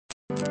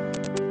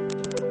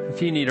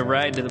If you need a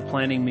ride to the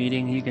planning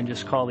meeting, you can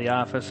just call the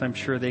office. I'm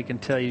sure they can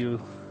tell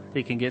you,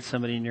 they can get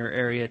somebody in your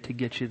area to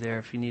get you there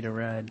if you need a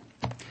ride.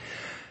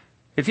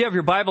 If you have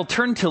your Bible,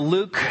 turn to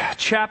Luke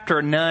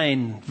chapter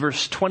 9,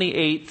 verse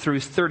 28 through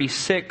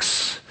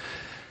 36.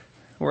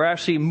 We're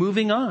actually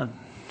moving on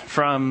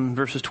from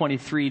verses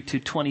 23 to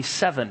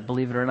 27,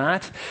 believe it or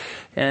not.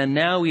 And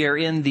now we are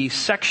in the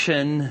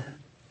section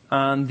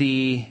on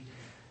the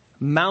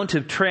Mount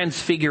of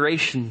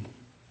Transfiguration.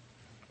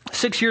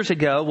 6 years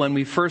ago, when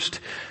we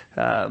first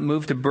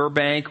moved to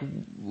Burbank,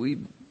 we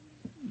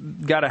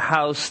got a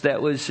house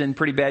that was in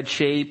pretty bad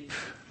shape,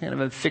 kind of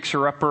a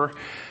fixer-upper.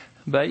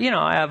 But, you know,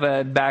 I have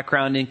a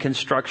background in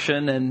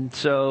construction, and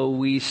so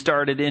we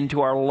started into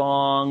our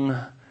long,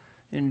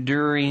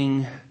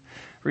 enduring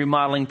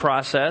remodeling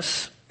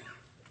process.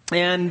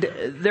 And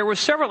there were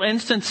several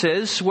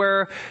instances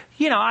where,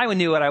 you know, I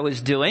knew what I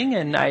was doing,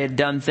 and I had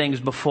done things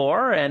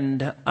before,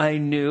 and I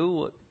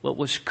knew what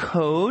was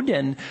code,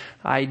 and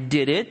I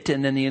did it.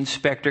 And then the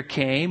inspector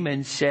came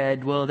and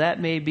said, well,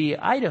 that may be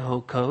Idaho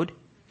code,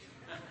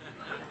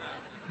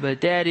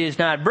 but that is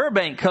not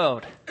Burbank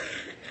code.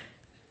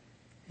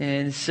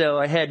 And so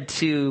I had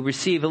to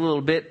receive a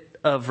little bit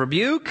of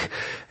rebuke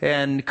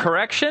and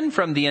correction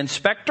from the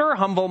inspector,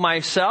 humble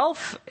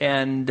myself,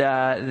 and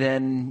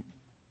then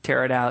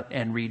tear it out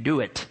and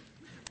redo it.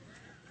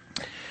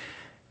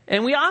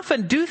 And we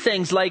often do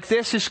things like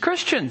this as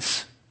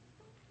Christians.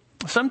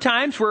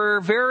 Sometimes we're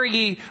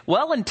very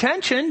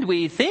well-intentioned.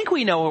 We think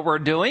we know what we're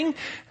doing.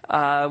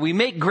 We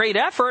make great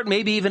effort,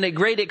 maybe even at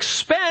great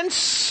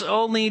expense,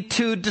 only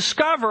to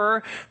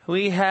discover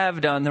we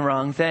have done the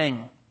wrong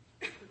thing.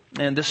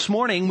 And this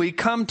morning we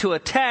come to a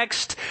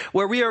text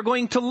where we are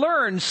going to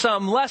learn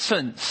some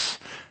lessons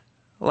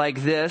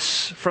like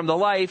this from the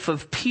life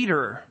of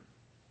Peter.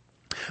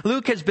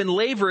 Luke has been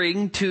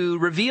laboring to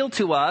reveal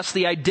to us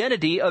the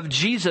identity of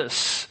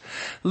Jesus.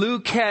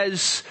 Luke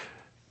has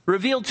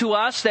revealed to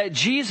us that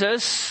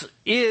Jesus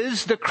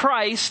is the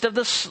Christ of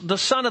the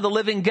Son of the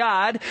living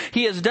God.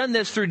 He has done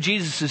this through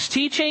Jesus'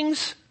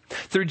 teachings,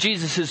 through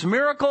Jesus'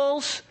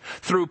 miracles,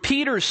 through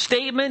Peter's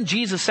statement,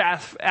 Jesus'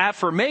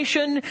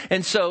 affirmation.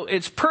 And so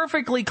it's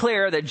perfectly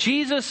clear that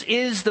Jesus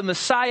is the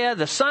Messiah,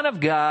 the Son of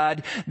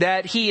God,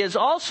 that he is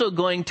also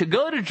going to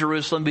go to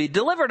Jerusalem, be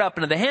delivered up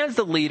into the hands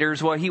of the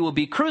leaders, where he will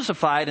be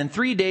crucified and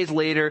 3 days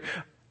later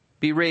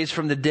be raised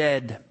from the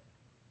dead.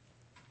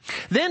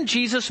 Then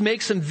Jesus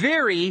makes some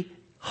very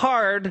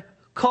hard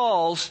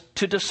calls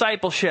to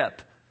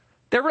discipleship.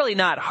 They're really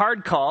not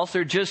hard calls,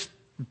 they're just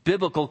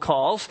biblical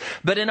calls.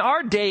 But in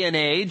our day and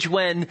age,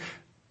 when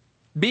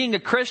being a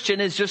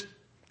Christian is just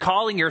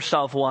calling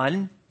yourself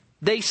one,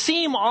 they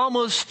seem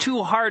almost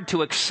too hard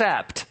to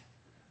accept.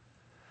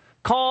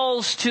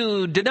 Calls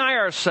to deny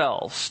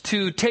ourselves,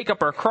 to take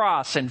up our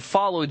cross and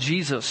follow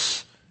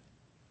Jesus.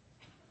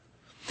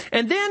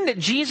 And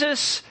then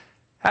Jesus,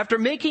 after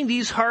making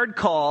these hard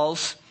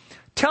calls,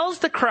 tells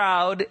the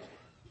crowd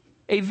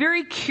a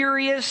very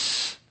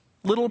curious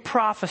little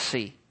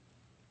prophecy.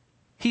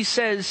 He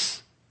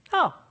says,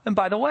 oh, and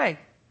by the way,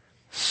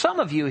 some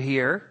of you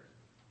here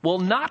will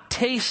not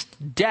taste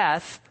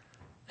death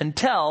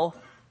until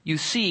you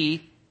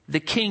see the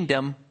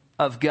kingdom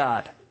of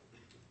God.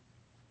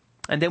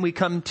 And then we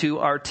come to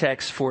our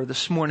text for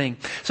this morning.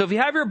 So if you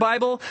have your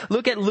Bible,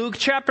 look at Luke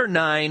chapter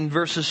 9,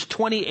 verses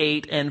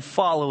 28 and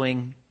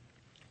following,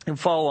 and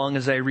follow along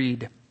as I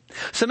read.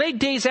 Some 8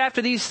 days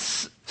after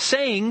these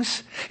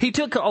sayings, he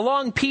took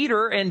along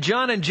Peter and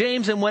John and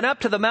James and went up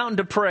to the mountain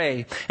to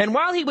pray. And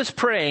while he was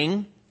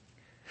praying,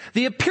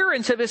 the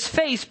appearance of his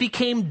face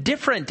became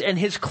different, and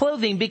his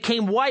clothing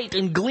became white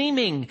and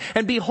gleaming.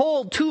 And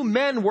behold, 2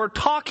 men were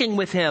talking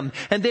with him,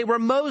 and they were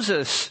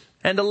Moses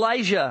and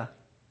Elijah,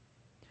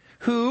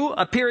 who,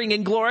 appearing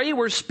in glory,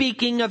 were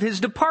speaking of his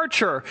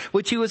departure,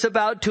 which he was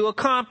about to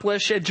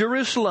accomplish at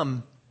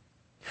Jerusalem.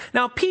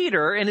 Now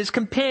Peter and his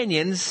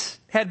companions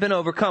had been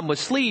overcome with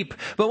sleep,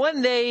 but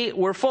when they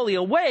were fully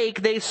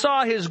awake, they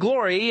saw his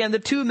glory and the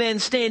 2 men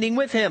standing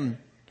with him.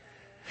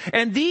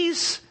 And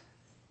these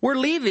were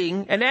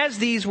leaving, and as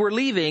these were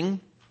leaving,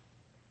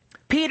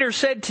 Peter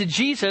said to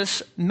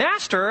Jesus,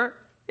 Master,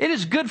 it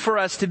is good for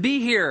us to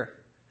be here.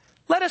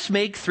 Let us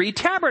make 3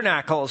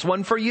 tabernacles,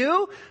 one for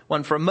you,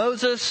 one for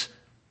Moses,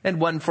 and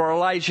one for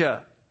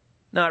Elijah.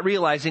 Not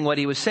realizing what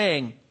he was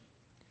saying.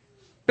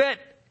 But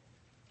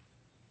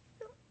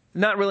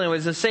not really what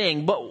he was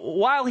saying, but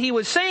while he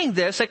was saying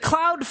this, a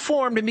cloud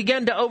formed and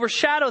began to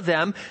overshadow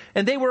them,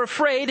 and they were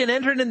afraid and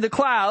entered into the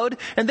cloud.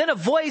 And then a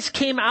voice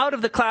came out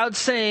of the cloud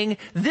saying,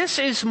 This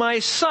is my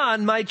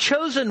son, my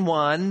chosen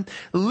one.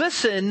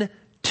 Listen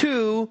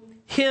to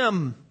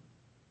him.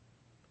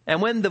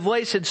 And when the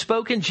voice had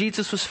spoken,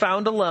 Jesus was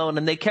found alone,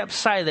 and they kept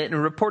silent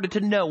and reported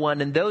to no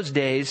one in those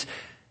days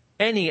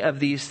any of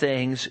these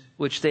things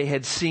which they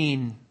had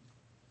seen.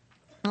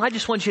 I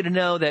just want you to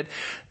know that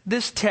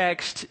this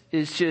text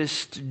is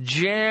just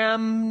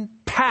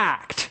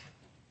jam-packed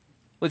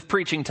with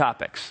preaching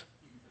topics.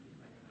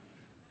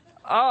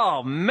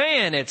 Oh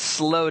man,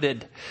 it's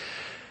loaded.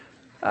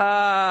 We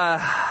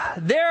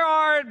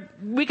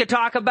could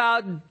talk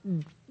about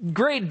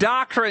great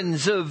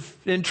doctrines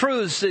and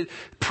truths,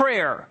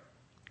 prayer,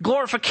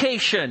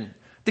 glorification,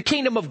 the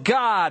kingdom of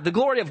God, the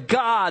glory of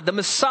God, the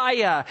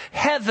Messiah,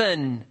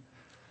 heaven,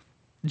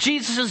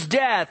 Jesus'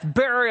 death,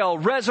 burial,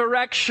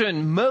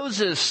 resurrection,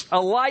 Moses,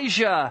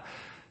 Elijah,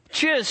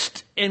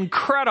 just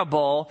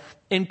incredible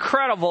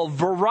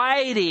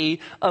variety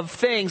of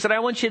things. And I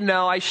want you to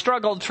know, I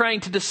struggled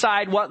trying to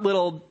decide what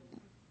little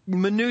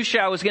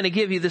minutia I was going to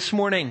give you this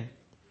morning.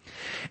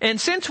 And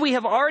since we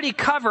have already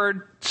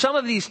covered some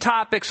of these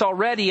topics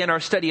already in our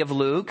study of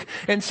Luke,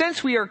 and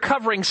since we are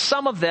covering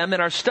some of them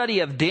in our study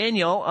of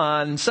Daniel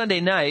on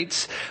Sunday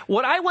nights,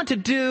 what I want to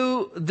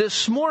do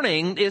this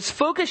morning is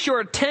focus your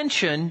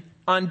attention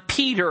on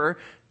Peter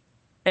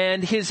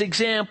and his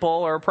example,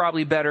 or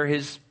probably better,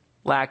 his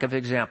lack of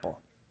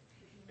example.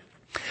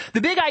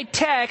 The big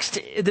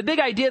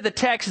idea of the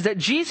text is that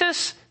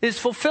Jesus is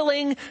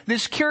fulfilling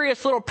this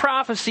curious little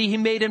prophecy he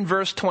made in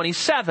verse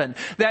 27,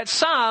 that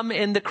some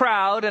in the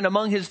crowd and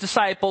among his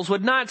disciples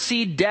would not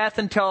see death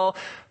until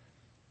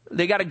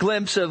they got a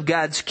glimpse of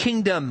God's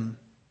kingdom.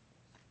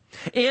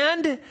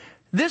 And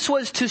this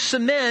was to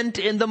cement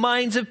in the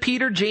minds of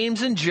Peter,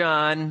 James, and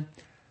John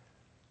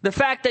the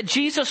fact that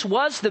Jesus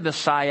was the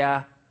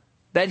Messiah,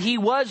 that he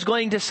was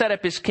going to set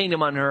up his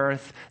kingdom on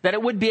earth, that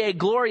it would be a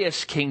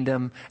glorious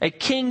kingdom, a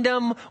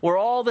kingdom where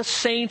all the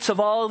saints of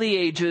all the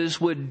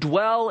ages would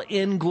dwell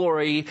in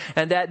glory,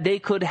 and that they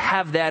could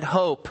have that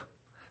hope.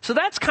 So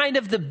that's kind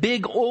of the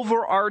big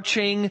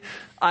overarching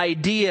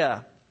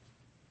idea.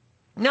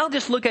 Now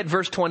just look at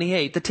verse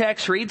 28. The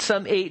text reads,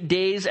 some 8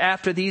 days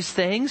after these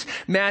things,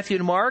 Matthew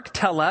and Mark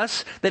tell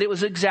us that it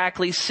was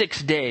exactly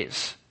 6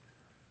 days.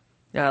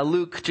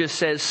 Luke just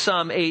says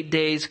some 8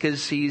 days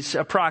because he's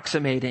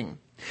approximating.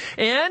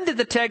 And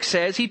the text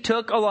says he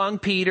took along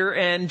Peter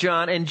and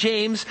John and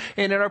James.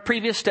 And in our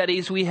previous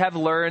studies, we have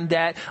learned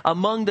that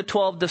among the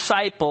 12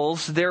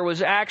 disciples, there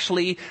was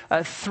actually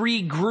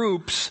 3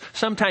 groups.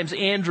 Sometimes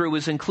Andrew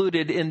was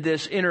included in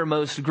this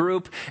innermost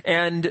group.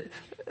 And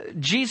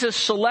Jesus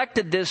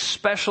selected this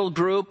special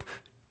group,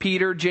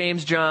 Peter,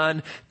 James,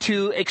 John,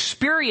 to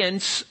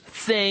experience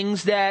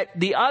things that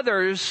the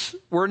others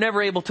were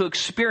never able to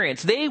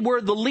experience. They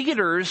were the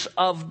leaders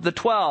of the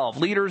 12,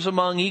 leaders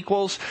among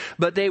equals,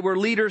 but they were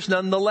leaders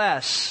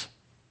nonetheless.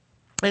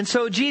 And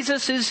so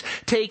Jesus is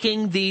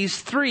taking these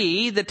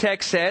 3, the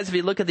text says, if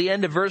you look at the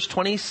end of verse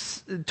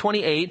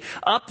 28,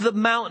 up the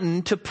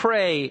mountain to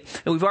pray.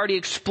 And we've already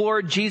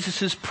explored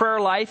Jesus' prayer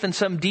life in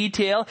some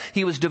detail.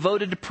 He was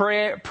devoted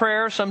to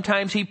prayer.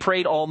 Sometimes he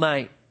prayed all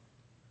night.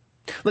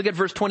 Look at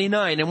verse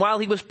 29. And while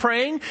he was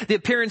praying, the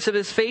appearance of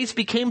his face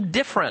became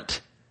different,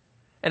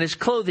 and his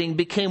clothing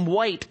became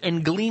white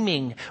and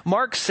gleaming.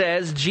 Mark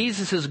says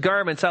Jesus'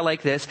 garments, I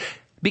like this,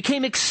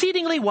 became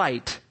exceedingly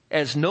white,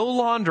 as no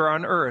launder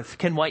on earth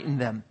can whiten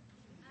them,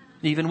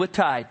 even with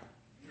Tide.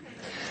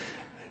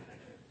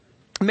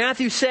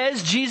 Matthew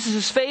says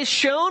Jesus' face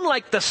shone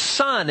like the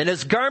sun, and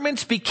his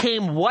garments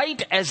became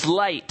white as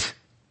light.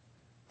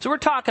 So we're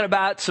talking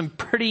about some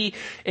pretty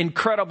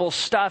incredible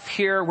stuff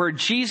here where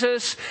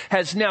Jesus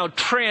has now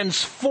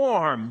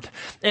transformed.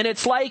 And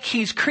it's like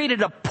he's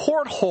created a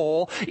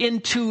porthole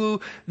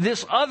into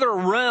this other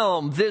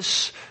realm,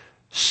 this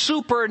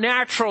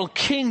supernatural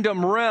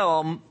kingdom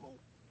realm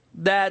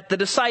that the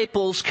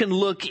disciples can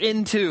look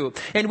into.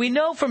 And we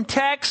know from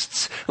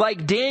texts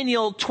like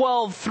Daniel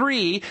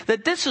 12:3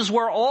 that this is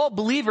where all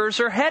believers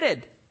are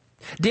headed.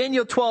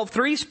 Daniel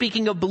 12:3,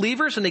 speaking of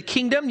believers in the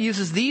kingdom,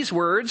 uses these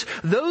words,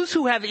 those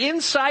who have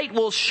insight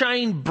will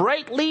shine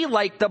brightly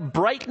like the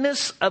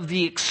brightness of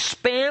the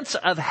expanse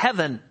of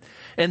heaven,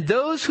 and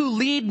those who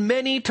lead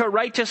many to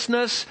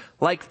righteousness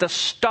like the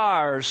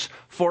stars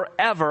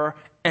forever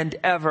and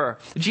ever.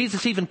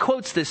 Jesus even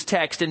quotes this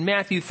text in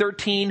Matthew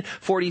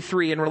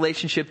 13:43 in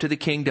relationship to the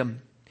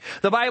kingdom.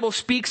 The Bible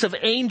speaks of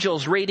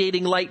angels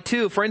radiating light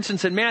too. For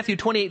instance, in Matthew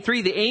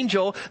 28:3, the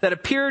angel that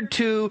appeared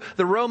to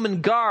the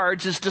Roman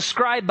guards is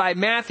described by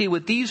Matthew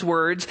with these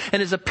words,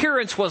 and his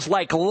appearance was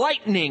like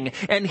lightning,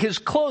 and his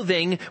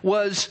clothing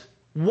was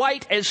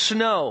white as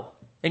snow.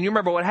 And you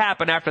remember what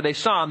happened after they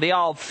saw him. They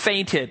all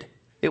fainted.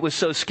 It was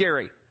so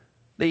scary.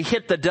 They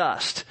hit the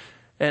dust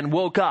and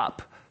woke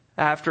up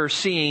after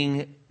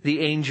seeing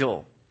the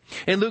angel.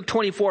 In Luke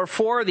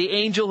 24:4, the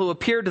angel who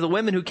appeared to the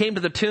women who came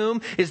to the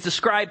tomb is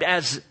described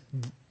as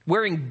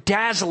wearing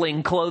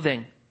dazzling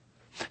clothing.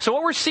 So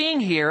what we're seeing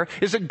here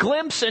is a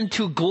glimpse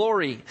into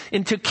glory,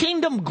 into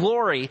kingdom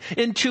glory,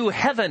 into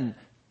heaven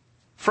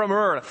from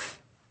earth.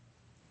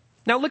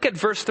 Now look at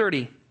verse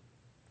 30.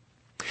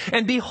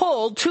 And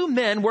behold, 2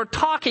 men were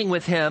talking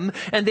with him,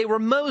 and they were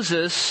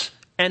Moses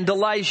and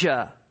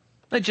Elijah.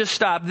 Let's just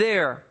stop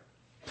there.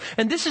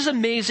 And this is an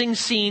amazing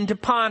scene to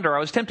ponder.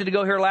 I was tempted to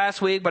go here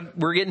last week, but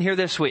we're getting here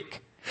this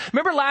week.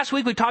 Remember last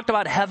week we talked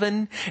about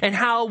heaven and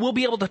how we'll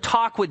be able to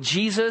talk with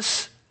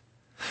Jesus?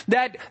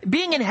 That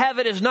being in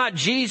heaven is not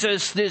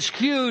Jesus, this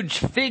huge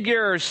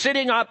figure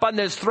sitting up on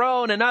this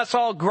throne and us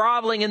all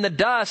groveling in the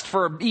dust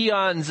for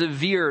eons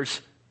of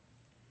years.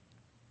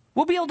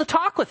 We'll be able to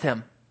talk with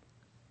him.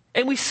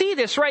 And we see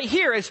this right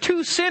here as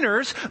two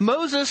sinners,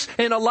 Moses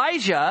and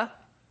Elijah,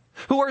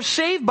 who are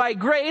saved by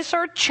grace,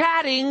 are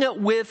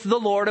chatting with the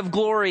Lord of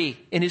glory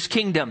in his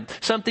kingdom.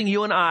 Something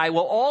you and I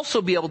will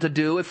also be able to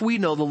do if we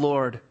know the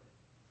Lord.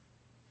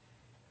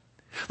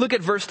 Look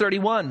at verse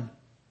 31.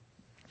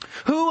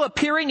 Who,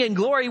 appearing in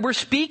glory, were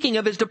speaking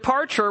of his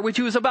departure, which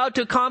he was about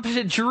to accomplish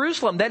at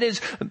Jerusalem. That is,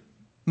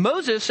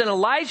 Moses and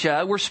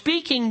Elijah were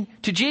speaking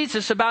to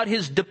Jesus about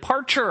his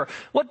departure.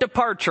 What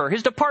departure?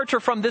 His departure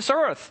from this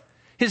earth.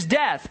 His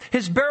death,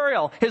 his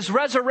burial, his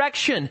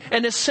resurrection,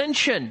 and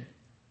ascension.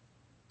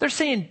 They're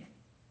saying,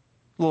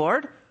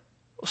 Lord,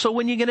 so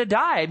when are you going to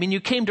die? I mean,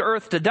 you came to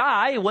earth to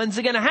die. When's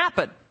it going to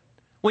happen?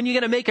 When are you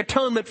going to make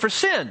atonement for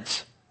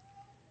sins?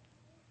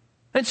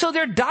 And so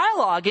they're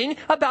dialoguing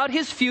about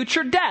his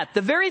future death. The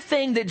very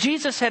thing that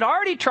Jesus had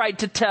already tried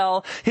to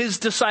tell his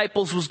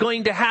disciples was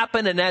going to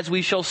happen. And as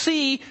we shall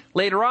see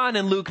later on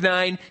in Luke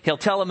 9, he'll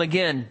tell them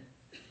again.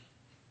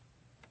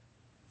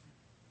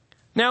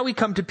 Now we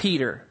come to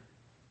Peter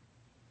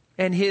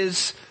and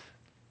his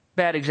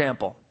bad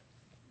example.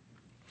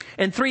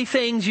 And three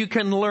things you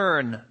can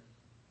learn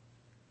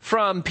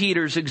from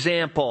Peter's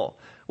example,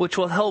 which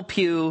will help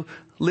you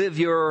live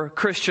your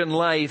Christian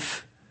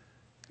life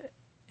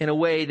in a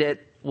way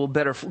that will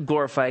better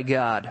glorify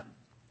God.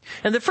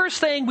 And the first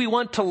thing we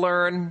want to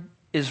learn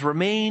is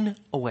remain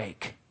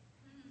awake.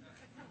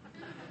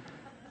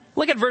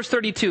 Look at verse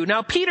 32.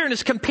 Now Peter and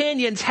his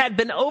companions had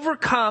been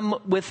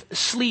overcome with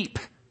sleep.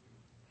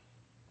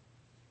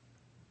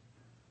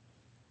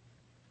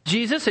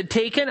 Jesus had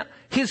taken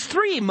his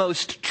three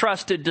most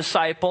trusted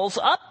disciples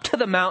up to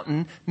the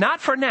mountain,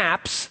 not for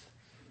naps,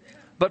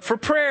 but for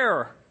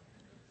prayer.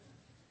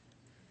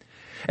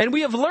 And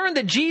we have learned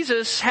that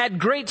Jesus had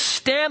great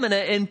stamina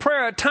in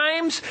prayer. At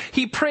times,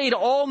 he prayed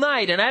all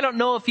night. And I don't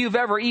know if you've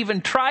ever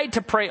even tried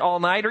to pray all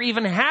night or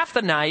even half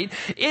the night.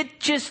 It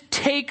just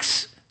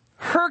takes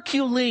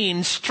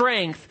Herculean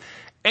strength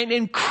and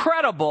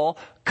incredible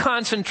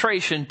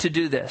concentration to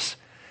do this.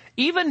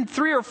 Even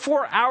 3 or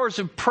 4 hours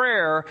of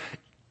prayer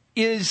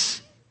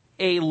is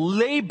a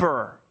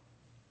labor.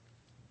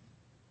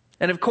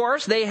 And of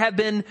course, they have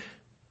been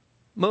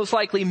most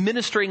likely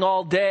ministering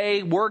all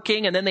day,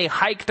 working, and then they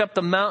hiked up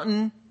the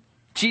mountain.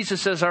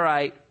 Jesus says, all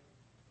right,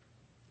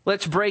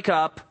 let's break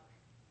up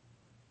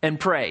and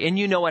pray. And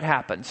you know what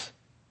happens.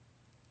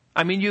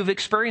 I mean, you've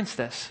experienced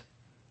this.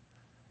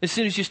 As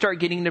soon as you start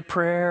getting into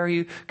prayer,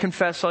 you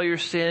confess all your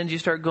sins, you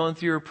start going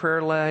through your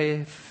prayer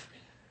life,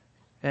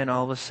 and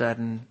all of a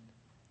sudden,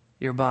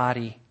 your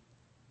body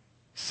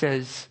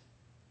says,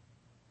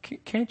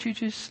 can't you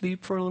just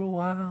sleep for a little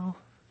while?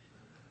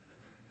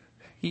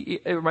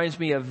 It reminds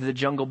me of the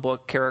Jungle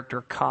Book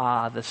character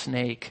Kaa, the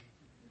snake.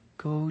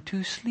 Go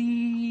to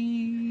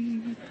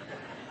sleep.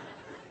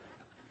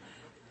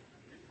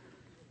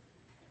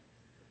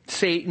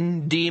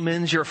 Satan,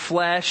 demons, your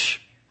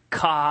flesh,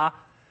 Kaa.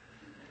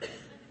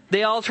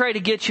 They all try to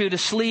get you to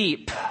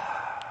sleep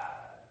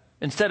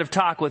instead of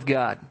talk with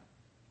God.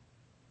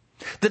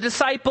 The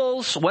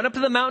disciples went up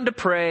to the mountain to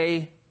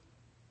pray,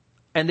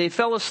 and they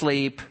fell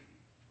asleep.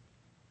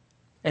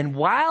 And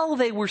while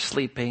they were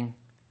sleeping,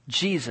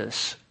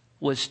 Jesus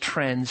was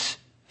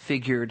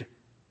transfigured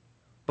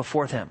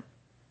before them.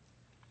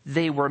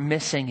 They were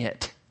missing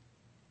it.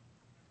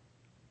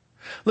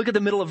 Look at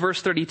the middle of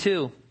verse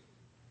 32.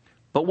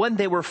 But when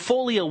they were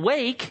fully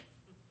awake,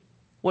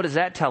 what does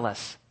that tell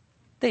us?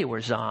 They were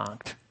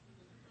zonked.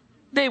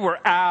 They were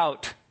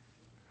out.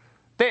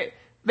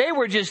 They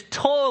were just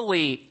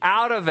totally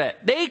out of it.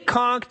 They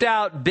conked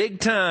out big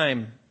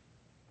time.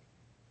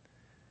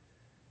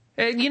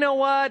 And you know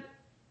what?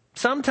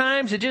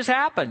 Sometimes it just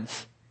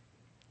happens.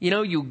 You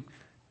know, you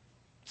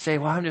say,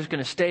 well, I'm just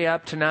going to stay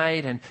up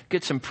tonight and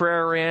get some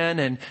prayer in.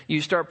 And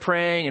you start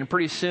praying, and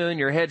pretty soon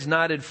your head's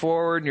nodded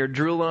forward and you're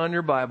drooling on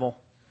your Bible.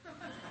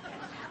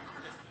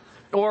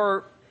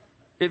 Or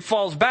it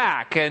falls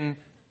back and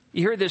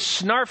you hear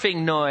this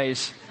snarfing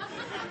noise.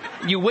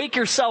 You wake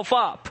yourself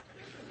up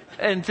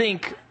and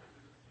think,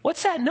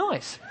 what's that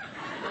noise?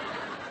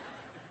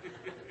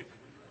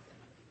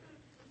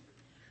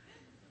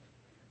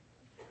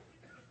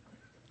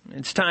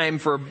 It's time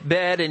for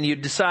bed, and you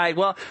decide,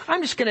 well,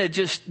 I'm just going to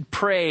just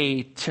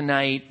pray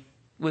tonight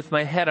with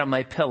my head on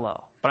my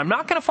pillow. But I'm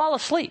not going to fall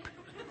asleep.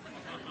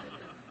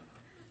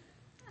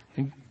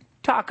 And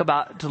talk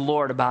to the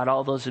Lord about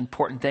all those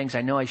important things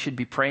I know I should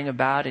be praying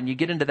about. And you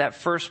get into that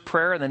first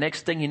prayer, and the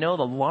next thing you know,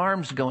 the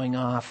alarm's going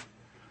off.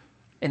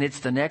 And it's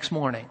the next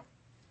morning.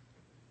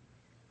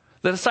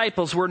 The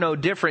disciples were no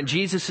different.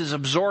 Jesus is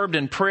absorbed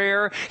in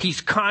prayer.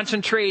 He's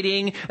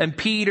concentrating, and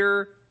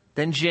Peter,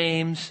 then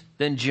James,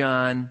 then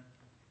John,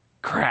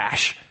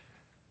 crash.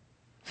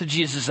 So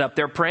Jesus is up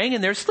there praying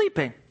and they're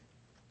sleeping.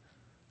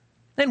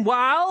 And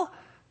while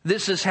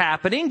this is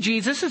happening,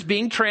 Jesus is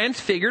being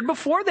transfigured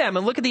before them.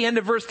 And look at the end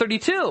of verse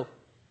 32.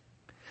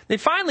 They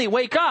finally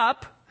wake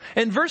up,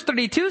 and verse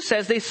 32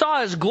 says they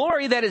saw his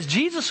glory, that is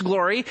Jesus'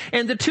 glory,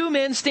 and the two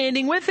men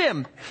standing with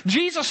him.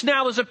 Jesus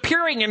now is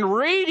appearing in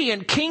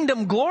radiant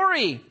kingdom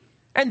glory,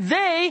 and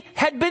they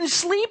had been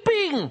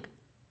sleeping.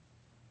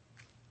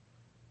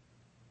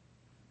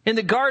 In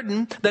the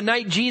garden, the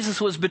night Jesus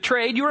was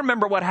betrayed, you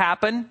remember what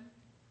happened.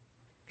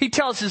 He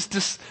tells his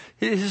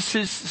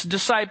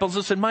disciples,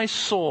 listen, my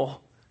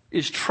soul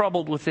is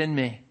troubled within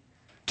me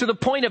to the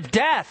point of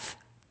death.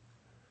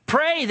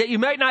 Pray that you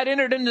might not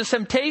enter into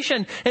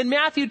temptation. And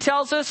Matthew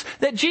tells us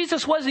that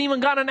Jesus wasn't even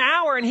gone an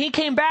hour and he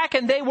came back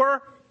and they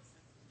were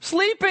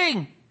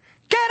sleeping.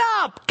 Get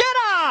up! Get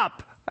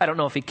up! I don't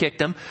know if he kicked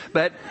them,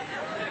 but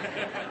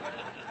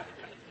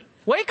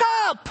wake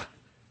up!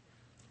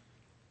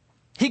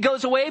 He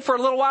goes away for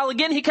a little while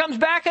again. He comes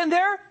back and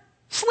they're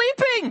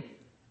sleeping.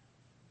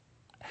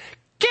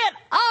 Get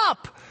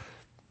up!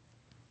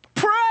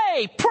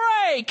 Pray!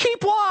 Pray!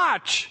 Keep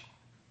watch!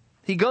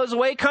 He goes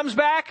away, comes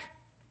back.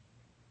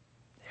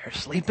 They're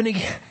sleeping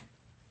again.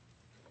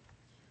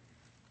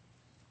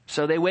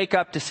 So they wake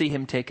up to see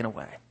him taken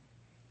away.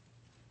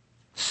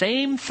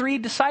 Same three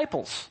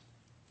disciples.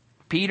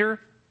 Peter,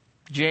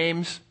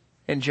 James,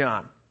 and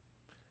John.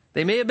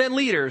 They may have been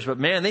leaders, but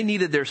man, they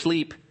needed their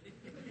sleep.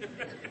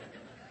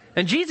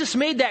 And Jesus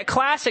made that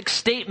classic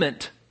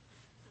statement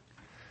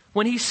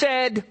when he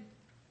said,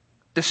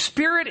 the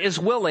spirit is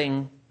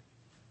willing,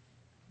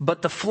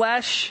 but the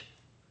flesh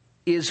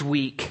is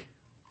weak.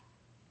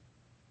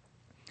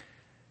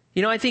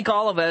 You know, I think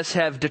all of us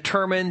have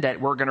determined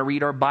that we're going to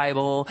read our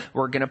Bible,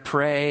 we're going to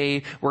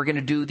pray, we're going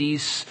to do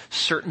these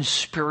certain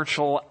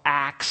spiritual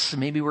acts.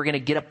 Maybe we're going to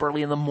get up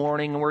early in the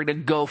morning and we're going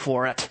to go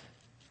for it.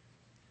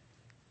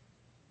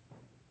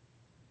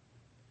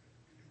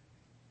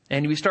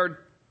 And we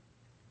start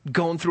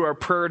going through our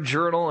prayer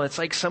journal, and it's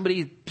like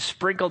somebody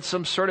sprinkled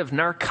some sort of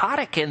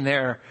narcotic in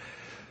there.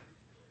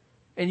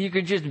 And you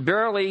can just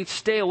barely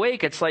stay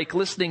awake. It's like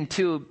listening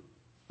to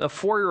a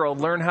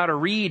 4-year-old learn how to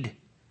read.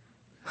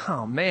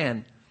 Oh,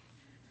 man.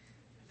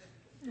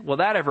 Will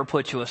that ever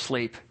put you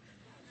asleep?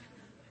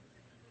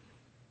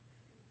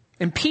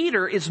 And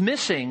Peter is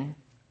missing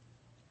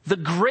the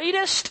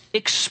greatest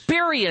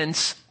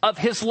experience of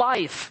his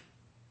life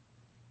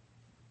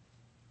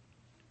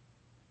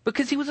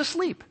because he was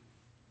asleep.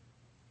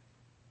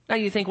 Now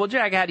you think, well,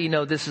 Jack, how do you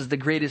know this is the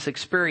greatest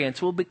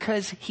experience? Well,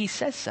 because he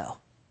says so.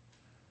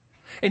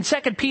 In 2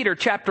 Peter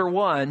chapter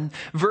 1,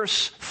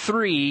 verse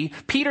 3,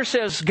 Peter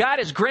says, God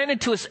has granted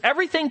to us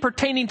everything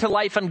pertaining to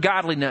life and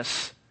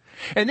godliness.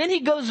 And then he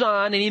goes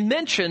on and he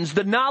mentions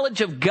the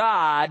knowledge of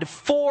God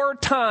 4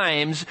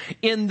 times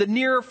in the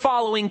near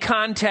following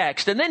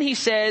context. And then he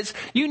says,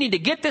 you need to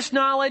get this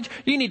knowledge.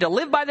 You need to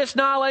live by this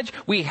knowledge.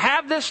 We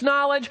have this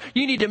knowledge.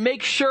 You need to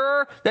make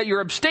sure that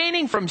you're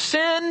abstaining from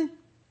sin.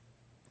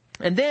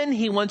 And then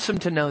he wants them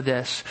to know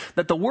this,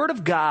 that the Word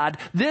of God,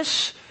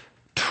 this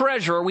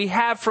treasure we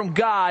have from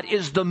God,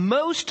 is the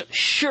most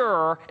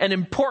sure and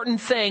important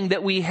thing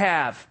that we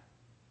have.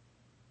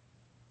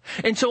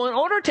 And so in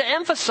order to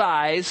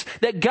emphasize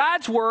that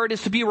God's Word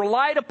is to be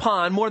relied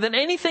upon more than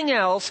anything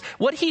else,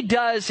 what he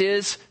does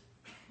is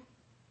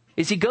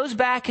he goes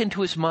back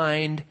into his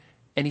mind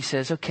and he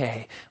says,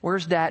 okay,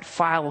 where's that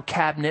file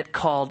cabinet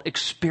called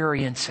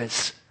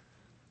experiences?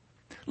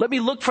 Let me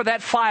look for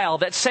that file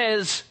that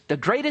says the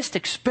greatest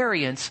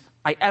experience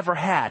I ever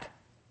had.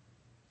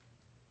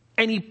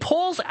 And he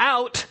pulls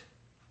out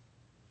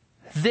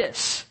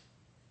this.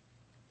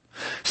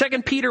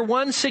 2 Peter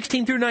 1,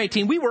 16 through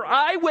 19. We were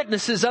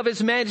eyewitnesses of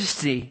his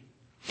majesty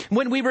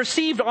when we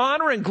received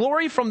honor and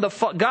glory from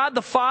God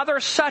the Father.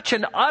 Such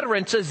an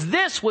utterance as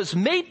this was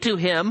made to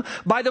him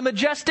by the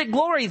majestic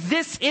glory.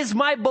 This is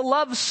my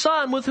beloved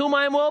Son with whom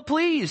I am well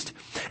pleased.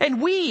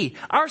 And we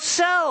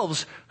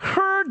ourselves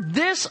heard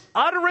this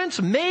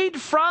utterance made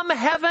from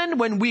heaven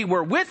when we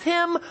were with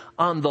him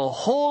on the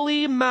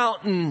holy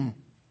mountain.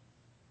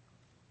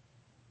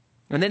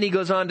 And then he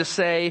goes on to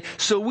say,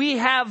 so we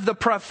have the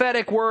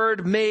prophetic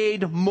word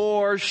made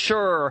more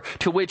sure,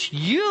 to which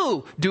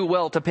you do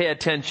well to pay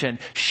attention.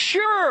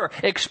 Sure,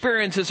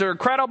 experiences are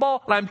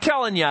incredible. I'm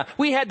telling you,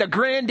 we had the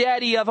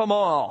granddaddy of them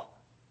all.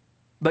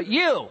 But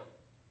you,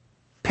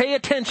 pay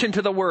attention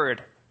to the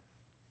word.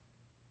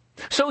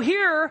 So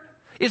here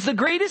is the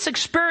greatest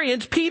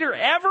experience Peter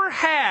ever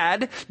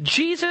had.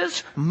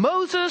 Jesus,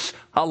 Moses,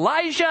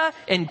 Elijah,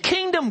 and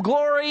kingdom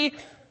glory.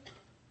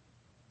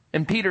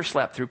 And Peter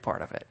slept through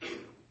part of it.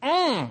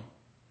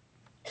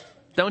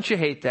 Don't you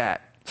hate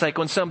that? It's like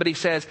when somebody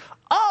says,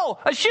 oh,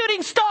 a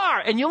shooting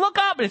star! And you look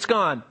up and it's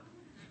gone.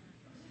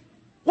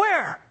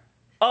 Where?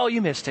 Oh,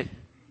 you missed it.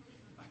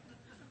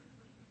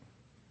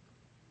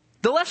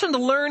 The lesson to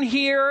learn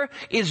here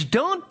is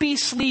don't be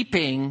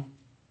sleeping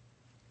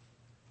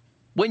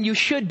when you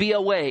should be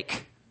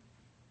awake.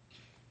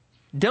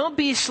 Don't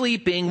be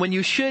sleeping when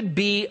you should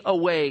be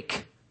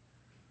awake.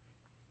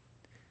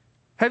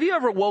 Have you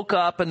ever woke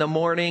up in the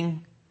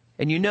morning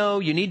and you know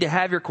you need to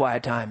have your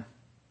quiet time?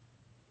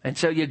 And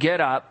so you get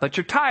up, but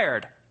you're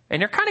tired and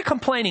you're kind of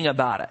complaining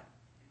about it.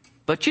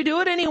 But you do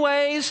it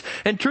anyways.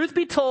 And truth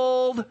be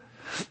told,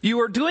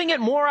 you are doing it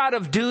more out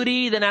of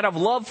duty than out of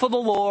love for the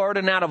Lord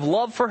and out of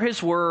love for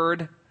His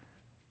Word.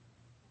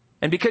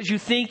 And because you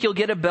think you'll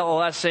get a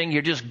blessing,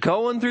 you're just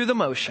going through the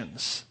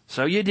motions.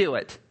 So you do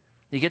it.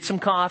 You get some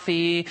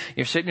coffee,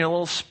 you're sitting in a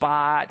little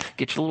spot,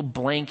 get your little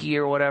blankie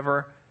or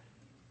whatever.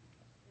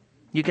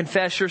 You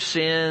confess your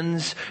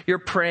sins, you're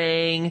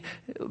praying,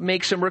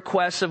 make some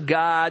requests of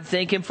God,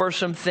 thank Him for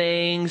some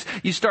things.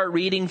 You start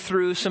reading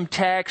through some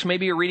text.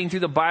 Maybe you're reading through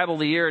the Bible of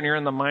the year and you're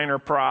in the minor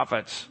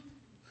prophets.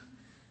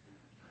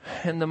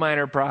 And the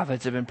minor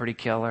prophets have been pretty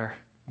killer.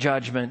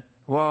 Judgment.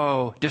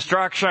 Whoa.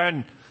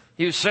 Destruction.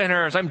 You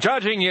sinners, I'm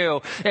judging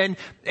you. And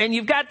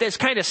you've got this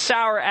kind of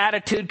sour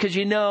attitude because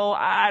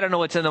I don't know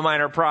what's in the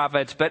minor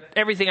prophets, but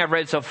everything I've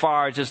read so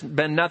far has just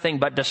been nothing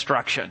but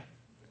destruction.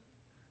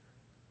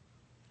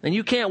 And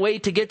you can't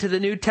wait to get to the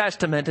New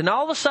Testament. And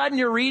all of a sudden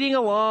you're reading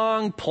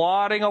along,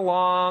 plodding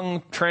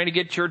along, trying to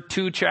get your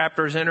 2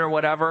 chapters in or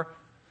whatever.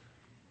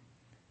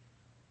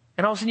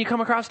 And all of a sudden you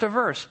come across a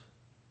verse.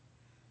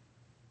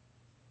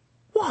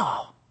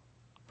 Whoa,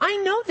 I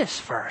know this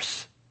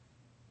verse.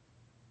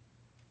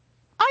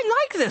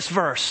 I like this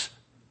verse.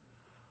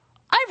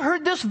 I've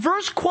heard this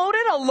verse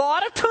quoted a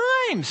lot of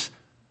times.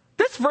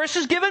 This verse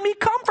has given me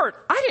comfort.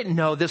 I didn't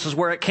know this is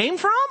where it came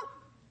from.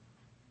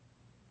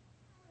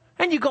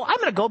 And you go, I'm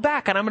going to go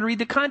back and I'm going to read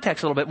the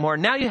context a little bit more.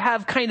 Now you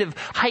have kind of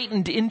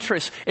heightened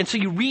interest. And so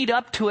you read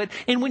up to it.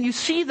 And when you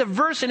see the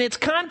verse in its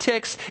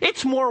context,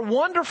 it's more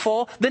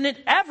wonderful than it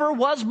ever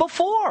was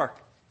before.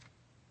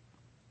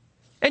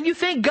 And you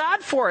thank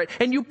God for it.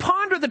 And you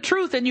ponder the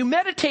truth and you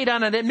meditate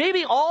on it. And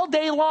maybe all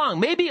day long,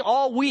 maybe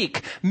all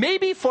week,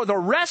 maybe for the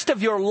rest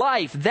of your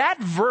life, that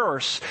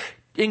verse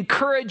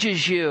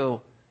encourages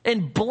you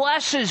and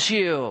blesses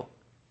you.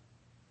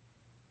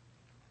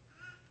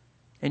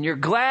 And you're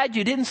glad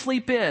you didn't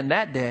sleep in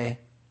that day.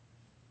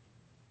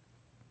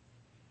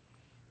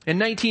 In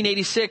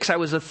 1986, I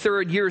was a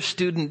third-year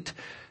student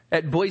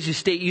at Boise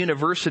State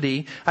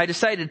University. I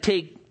decided to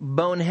take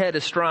bonehead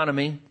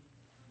astronomy.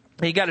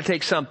 You got to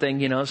take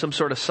something, some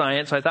sort of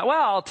science. I thought,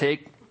 well, I'll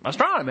take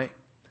astronomy.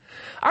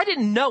 I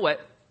didn't know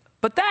it,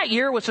 but that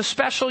year was a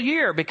special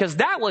year because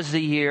that was the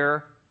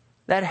year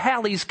that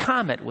Halley's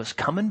Comet was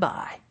coming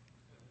by.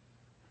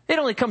 It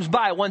only comes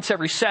by once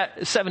every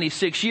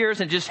 76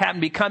 years and just happened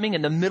to be coming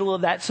in the middle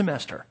of that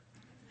semester.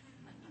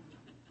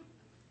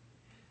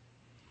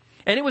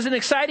 And it was an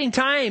exciting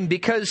time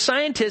because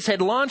scientists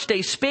had launched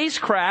a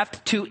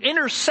spacecraft to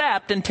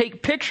intercept and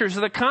take pictures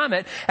of the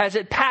comet as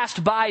it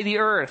passed by the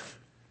Earth.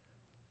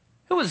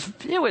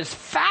 It was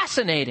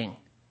fascinating.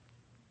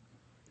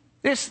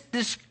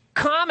 This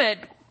comet,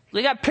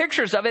 they got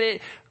pictures of it.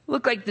 It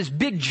looked like this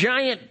big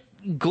giant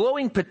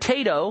glowing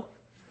potato,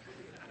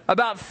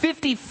 about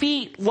 50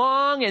 feet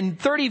long and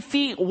 30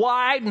 feet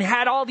wide, and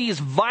had all these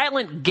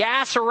violent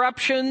gas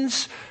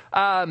eruptions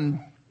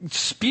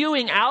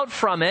spewing out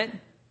from it.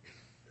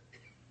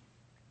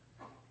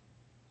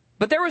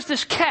 But there was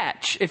this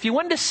catch. If you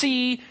wanted to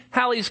see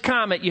Halley's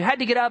Comet, you had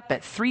to get up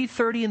at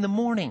 3:30 in the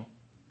morning,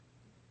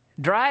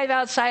 drive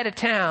outside of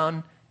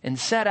town, and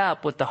set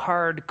up with the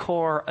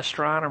hardcore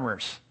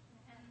astronomers.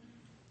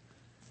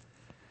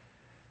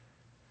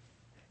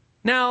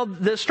 Now,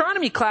 the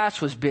astronomy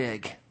class was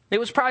big. It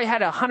was probably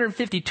had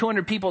 150,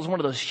 200 people. It was one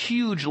of those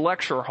huge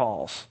lecture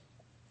halls.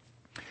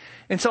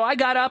 And so I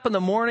got up in the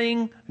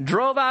morning,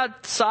 drove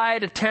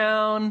outside of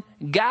town,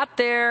 got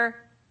there,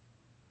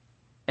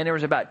 and there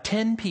was about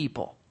 10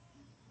 people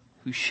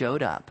who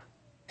showed up.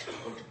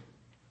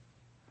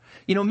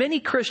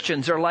 Many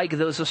Christians are like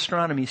those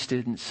astronomy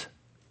students.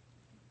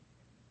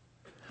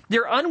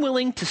 They're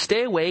unwilling to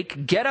stay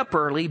awake, get up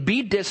early,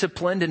 be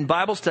disciplined in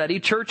Bible study,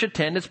 church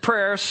attendance,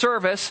 prayer,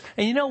 service.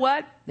 And you know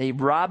what? They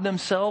rob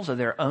themselves of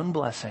their own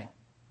blessing.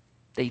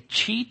 They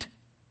cheat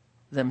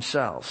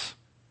themselves.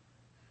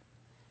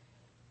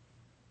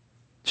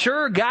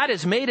 Sure, God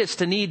has made us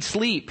to need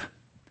sleep.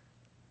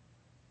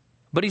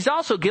 But He's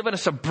also given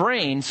us a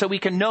brain so we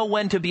can know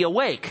when to be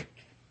awake.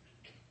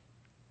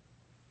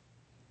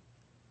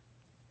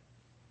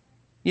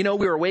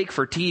 We're awake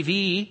for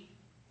TV,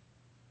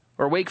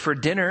 or awake for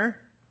dinner,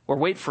 or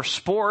awake for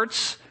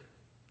sports,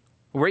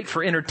 or awake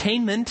for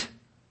entertainment,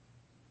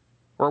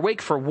 or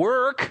awake for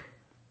work.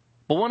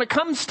 But when it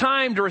comes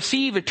time to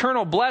receive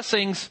eternal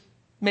blessings,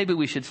 maybe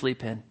we should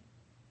sleep in.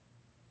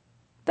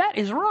 That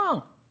is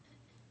wrong.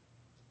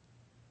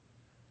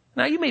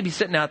 Now, you may be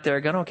sitting out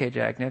there going, okay,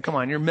 Jack, now come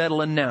on, you're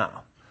meddling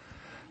now.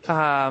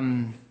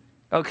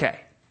 Okay,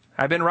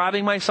 I've been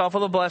robbing myself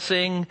of a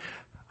blessing.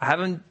 I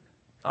haven't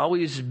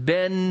always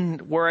been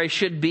where I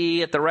should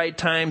be at the right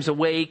times,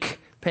 awake,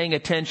 paying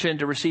attention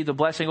to receive the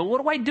blessing. Well, what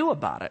do I do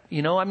about it?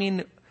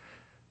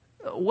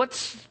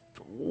 What's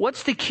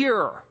the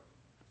cure?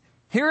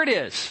 Here it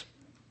is.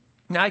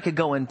 Now, I could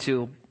go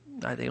into,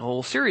 I think, a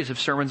whole series of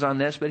sermons on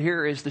this, but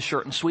here is the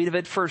short and sweet of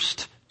it. 1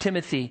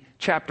 Timothy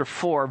chapter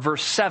 4,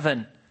 verse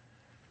 7.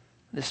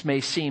 This may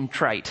seem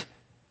trite,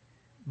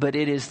 but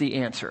it is the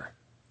answer.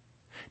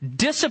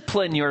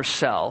 Discipline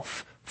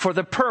yourself for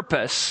the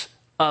purpose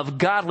of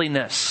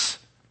godliness.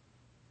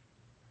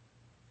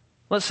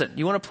 Listen,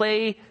 you want to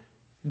play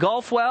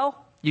golf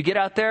well? You get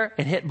out there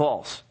and hit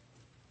balls.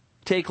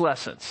 Take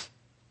lessons.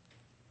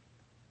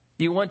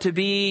 You want to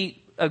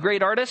be a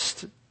great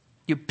artist?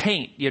 You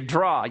paint, you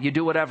draw, you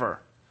do whatever.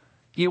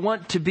 You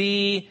want to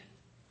be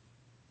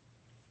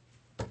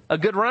a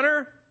good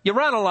runner? You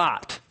run a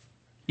lot.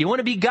 You want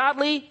to be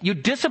godly? You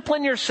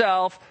discipline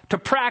yourself to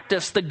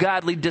practice the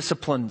godly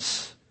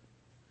disciplines.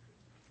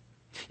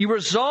 You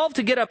resolve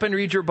to get up and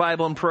read your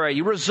Bible and pray.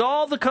 You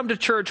resolve to come to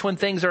church when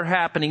things are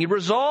happening. You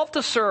resolve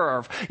to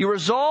serve. You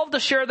resolve to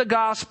share the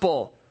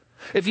gospel.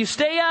 If you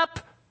stay up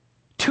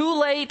too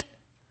late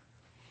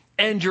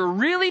and you're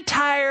really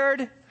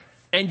tired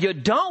and you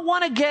don't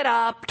want to get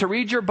up to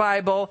read your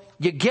Bible,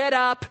 you get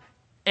up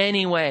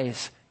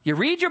anyways. You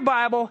read your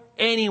Bible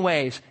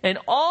anyways. And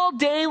all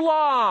day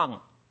long,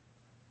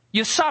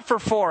 you suffer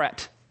for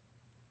it.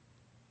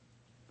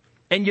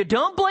 And you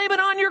don't blame it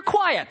on your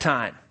quiet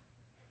time.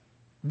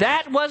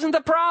 That wasn't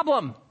the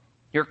problem.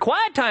 Your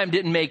quiet time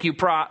didn't make you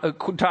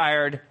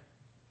tired.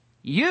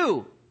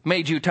 You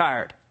made you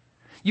tired.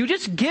 You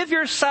just give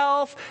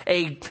yourself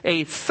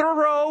a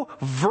thorough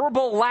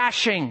verbal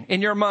lashing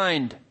in your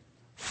mind.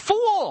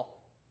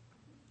 Fool!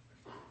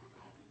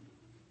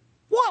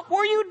 What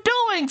were you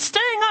doing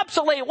staying up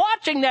so late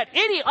watching that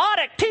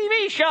idiotic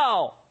TV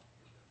show?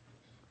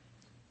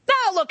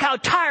 Now look how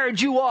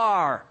tired you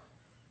are.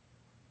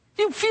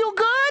 You feel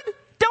good?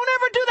 Don't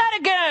ever do that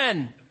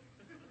again.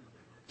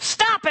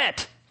 Stop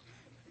it.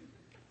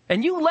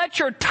 And you let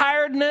your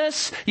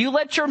tiredness, you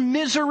let your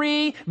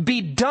misery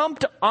be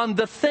dumped on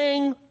the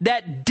thing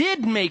that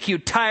did make you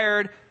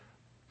tired,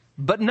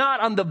 but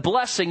not on the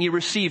blessing you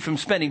received from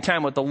spending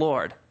time with the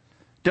Lord.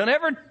 Don't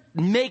ever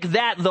make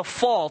that the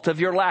fault of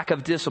your lack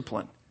of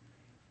discipline.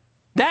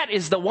 That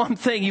is the one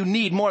thing you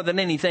need more than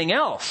anything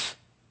else.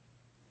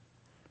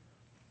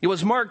 It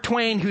was Mark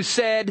Twain who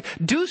said,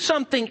 do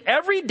something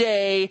every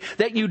day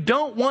that you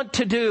don't want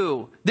to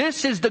do.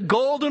 This is the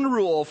golden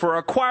rule for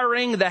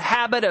acquiring the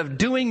habit of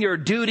doing your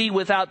duty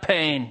without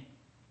pain.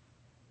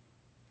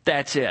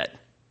 That's it.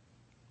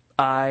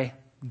 I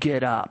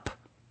get up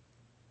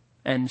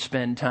and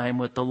spend time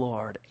with the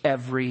Lord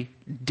every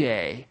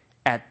day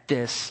at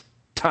this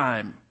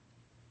time.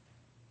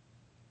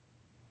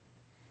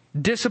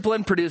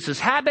 Discipline produces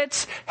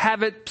habits.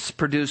 Habits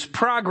produce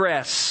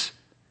progress.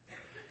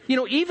 You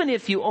know, even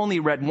if you only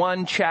read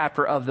one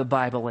chapter of the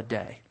Bible a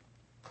day,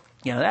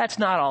 you know, that's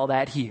not all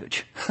that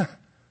huge.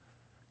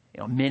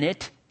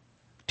 Minute,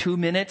 2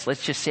 minutes,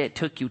 let's just say it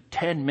took you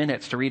 10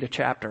 minutes to read a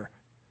chapter.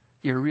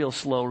 You're a real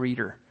slow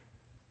reader.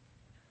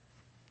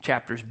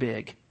 Chapter's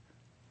big.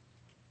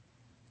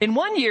 In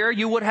 1 year,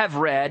 you would have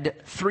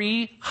read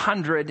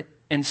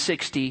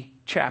 360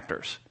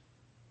 chapters.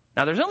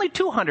 Now, there's only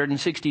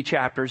 260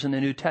 chapters in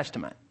the New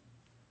Testament.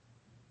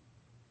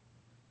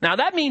 Now,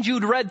 that means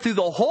you'd read through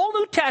the whole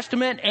New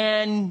Testament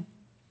and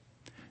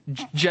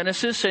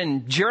Genesis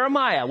and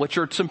Jeremiah, which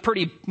are some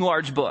pretty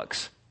large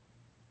books.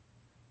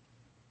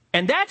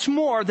 And that's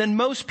more than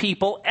most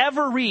people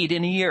ever read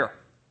in a year.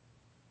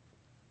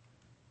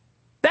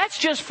 That's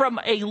just from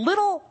a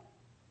little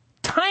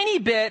tiny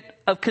bit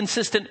of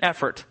consistent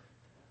effort.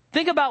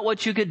 Think about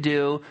what you could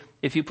do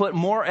if you put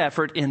more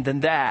effort in than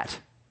that.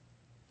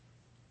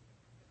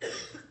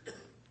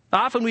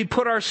 Often we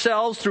put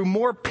ourselves through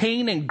more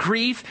pain and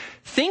grief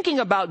thinking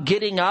about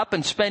getting up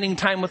and spending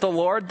time with the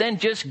Lord than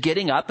just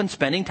getting up and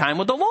spending time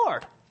with the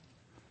Lord.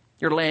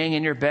 You're laying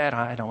in your bed,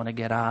 I don't want to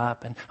get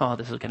up, and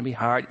this is going to be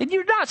hard. And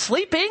you're not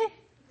sleeping.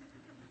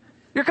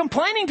 You're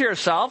complaining to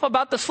yourself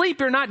about the sleep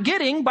you're not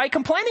getting by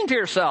complaining to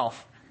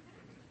yourself.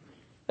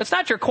 It's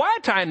not your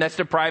quiet time that's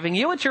depriving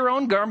you, it's your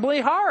own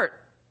grumbly heart.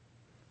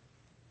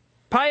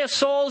 Pious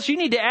souls, you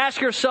need to ask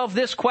yourself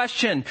this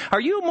question. Are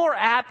you more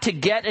apt to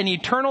get an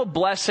eternal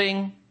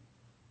blessing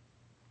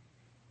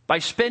by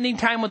spending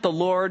time with the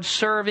Lord,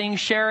 serving,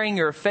 sharing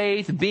your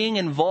faith, being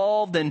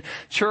involved in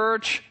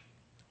church,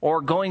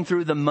 or going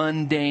through the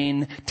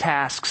mundane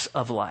tasks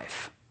of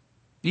life?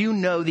 You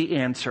know the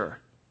answer.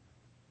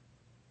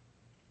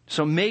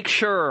 So make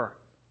sure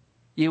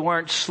you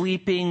aren't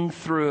sleeping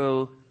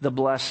through the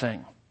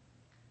blessing.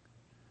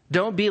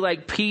 Don't be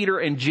like Peter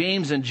and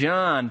James and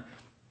John,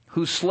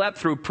 who slept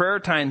through prayer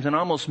times and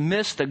almost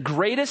missed the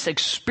greatest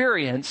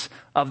experience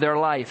of their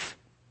life.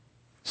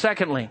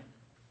 Secondly,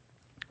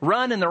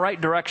 run in the right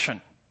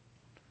direction.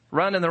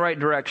 Run in the right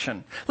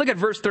direction. Look at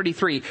verse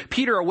 33.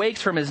 Peter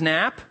awakes from his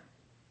nap,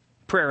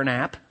 prayer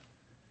nap.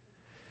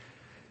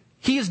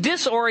 He is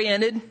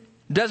disoriented,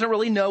 doesn't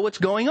really know what's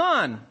going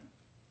on.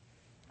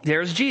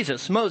 There's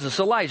Jesus, Moses,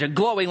 Elijah,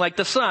 glowing like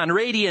the sun,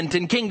 radiant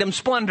in kingdom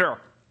splendor.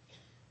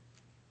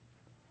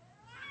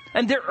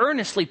 And they're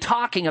earnestly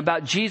talking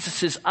about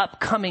Jesus'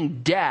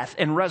 upcoming death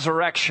and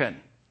resurrection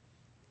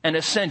and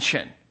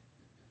ascension.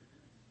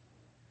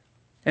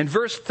 And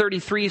verse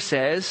 33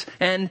 says,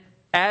 and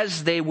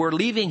as they were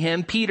leaving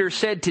him, Peter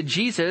said to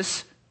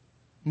Jesus,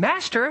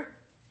 Master,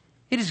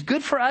 it is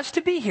good for us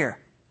to be here.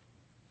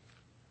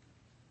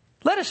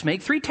 Let us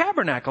make 3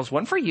 tabernacles,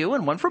 one for you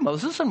and one for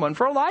Moses and one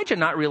for Elijah,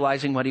 not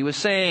realizing what he was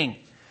saying.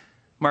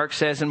 Mark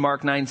says in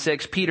Mark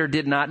 9:6, Peter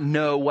did not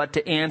know what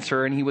to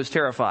answer and he was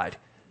terrified.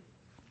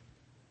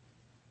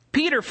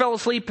 Peter fell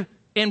asleep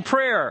in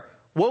prayer,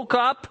 woke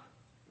up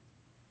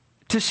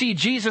to see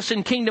Jesus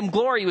in kingdom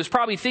glory. He was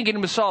probably thinking to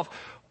himself,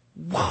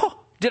 whoa,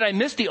 did I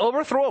miss the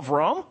overthrow of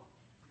Rome?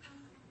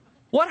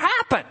 What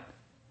happened?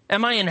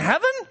 Am I in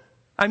heaven?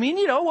 I mean,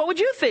 what would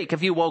you think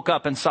if you woke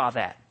up and saw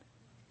that?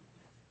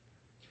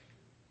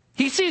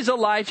 He sees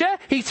Elijah,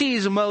 he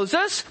sees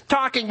Moses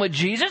talking with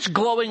Jesus,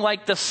 glowing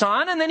like the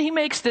sun, and then he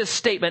makes this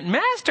statement,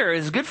 Master,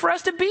 it's good for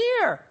us to be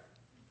here.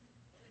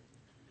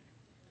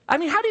 I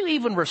mean, how do you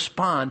even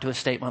respond to a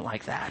statement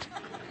like that?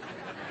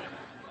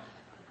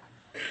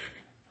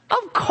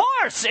 Of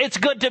course it's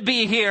good to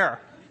be here.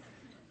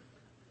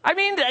 I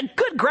mean, a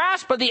good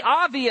grasp of the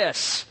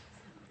obvious.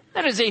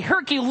 That is a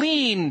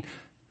Herculean,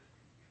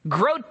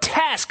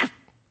 grotesque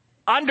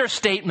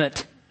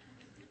understatement.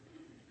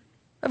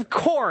 Of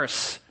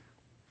course,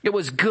 it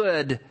was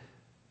good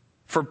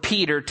for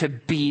Peter to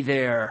be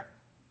there.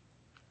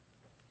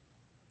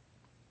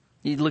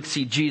 You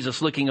see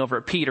Jesus looking over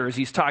at Peter as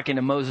he's talking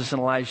to Moses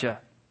and Elijah.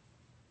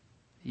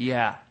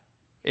 Yeah,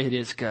 it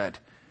is good.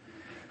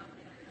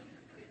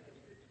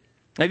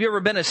 Have you ever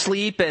been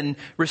asleep and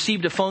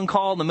received a phone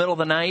call in the middle of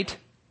the night?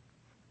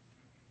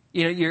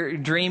 You're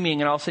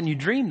dreaming and all of a sudden you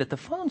dream that the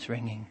phone's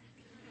ringing.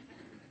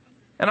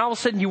 And all of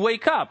a sudden you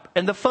wake up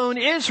and the phone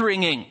is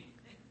ringing.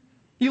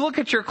 You look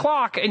at your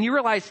clock and you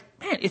realize,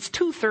 man, it's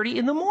 2:30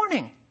 in the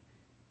morning.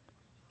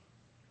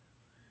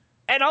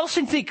 And all of a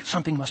sudden you think,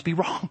 something must be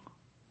wrong.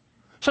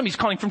 Somebody's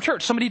calling from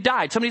church. Somebody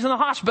died. Somebody's in the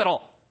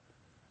hospital.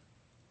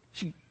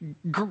 You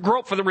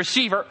grope for the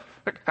receiver.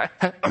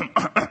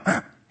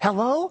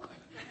 Hello?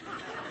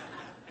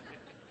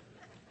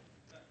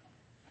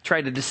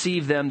 Try to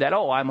deceive them that,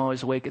 I'm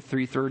always awake at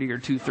 3:30 or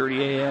 2:30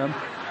 a.m.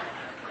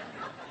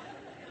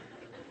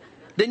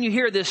 Then you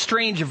hear this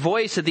strange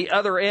voice at the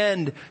other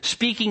end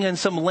speaking in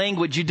some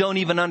language you don't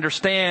even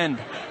understand.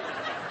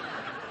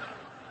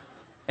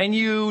 And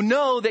you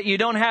know that you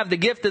don't have the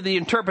gift of the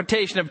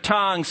interpretation of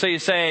tongues, so you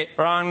say,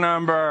 wrong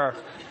number,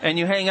 and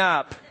you hang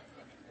up.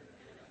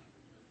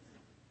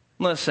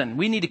 Listen,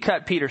 we need to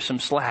cut Peter some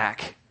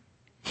slack.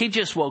 He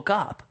just woke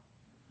up.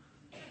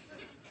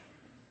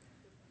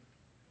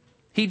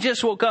 He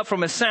just woke up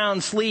from a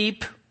sound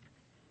sleep,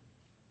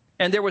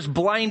 and there was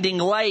blinding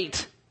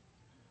light.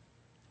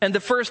 And the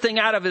first thing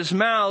out of his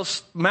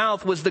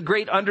mouth was the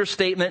great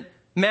understatement,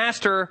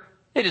 Master,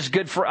 it is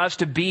good for us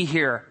to be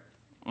here.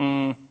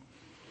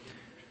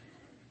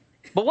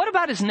 But what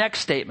about his next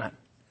statement?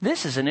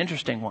 This is an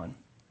interesting one.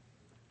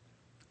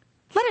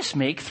 Let us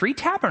make 3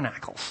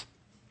 tabernacles.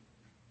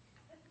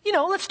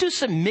 Let's do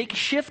some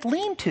makeshift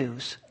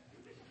lean-tos.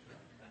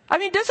 I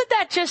mean, doesn't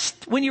that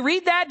just, when you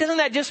read that, doesn't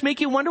that just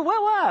make you wonder,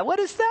 what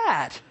is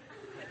that?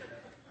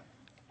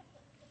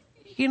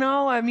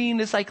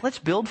 It's like, let's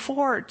build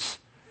forts.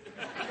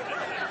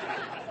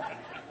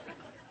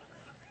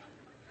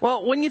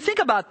 Well, when you think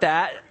about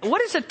that,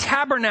 what is a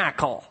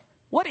tabernacle?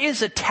 What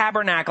is a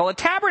tabernacle? A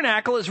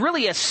tabernacle is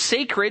really a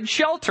sacred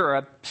shelter,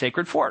 a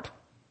sacred fort.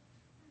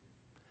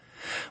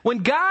 When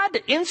God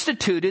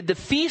instituted the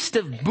Feast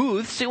of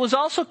Booths, it was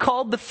also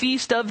called the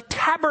Feast of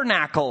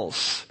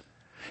Tabernacles.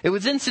 It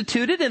was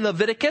instituted in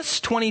Leviticus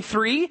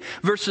 23,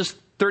 verses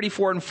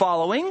 34 and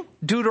following,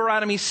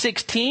 Deuteronomy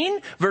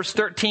 16, verse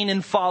 13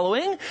 and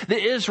following. The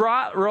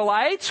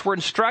Israelites were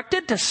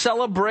instructed to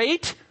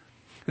celebrate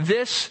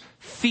this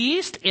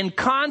feast in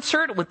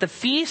concert with the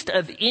Feast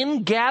of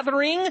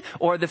Ingathering,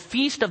 or the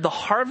Feast of the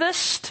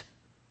Harvest.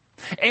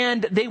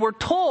 And they were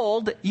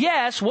told,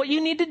 yes, what you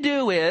need to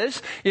do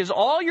is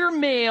all your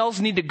males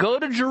need to go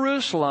to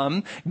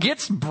Jerusalem,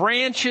 get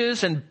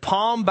branches and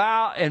palm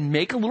bough and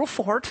make a little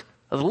fort,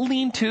 a little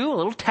lean-to, a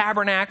little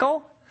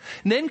tabernacle,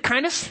 and then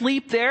kind of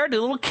sleep there, do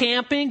a little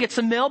camping, get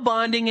some male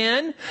bonding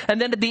in,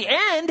 and then at the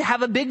end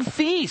have a big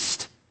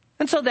feast.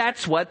 And so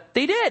that's what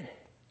they did.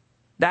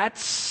 That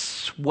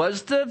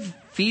was the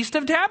Feast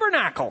of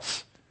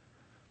Tabernacles.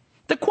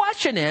 The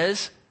question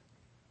is,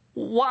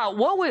 what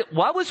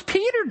was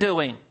Peter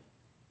doing?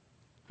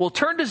 Well,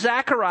 turn to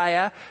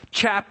Zechariah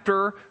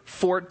chapter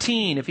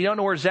 14. If you don't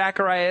know where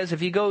Zechariah is,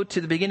 if you go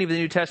to the beginning of the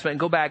New Testament and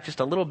go back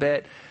just a little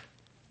bit,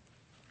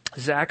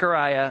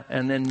 Zechariah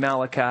and then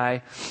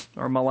Malachi,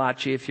 or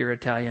Malachi if you're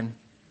Italian.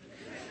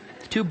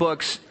 2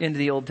 books into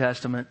the Old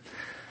Testament.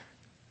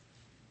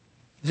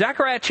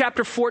 Zechariah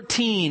chapter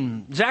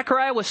 14.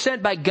 Zechariah was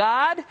sent by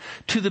God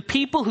to the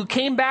people who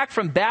came back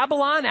from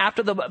Babylon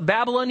after the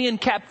Babylonian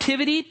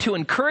captivity to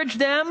encourage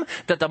them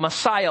that the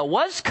Messiah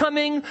was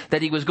coming,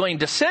 that he was going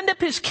to set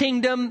up his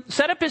kingdom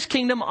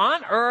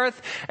on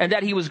earth, and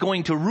that he was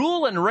going to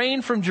rule and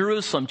reign from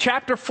Jerusalem.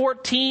 Chapter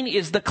 14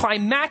 is the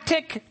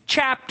climactic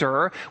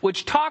chapter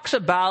which talks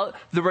about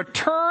the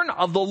return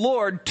of the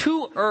Lord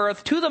to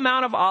earth, to the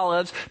Mount of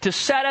Olives, to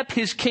set up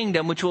his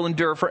kingdom which will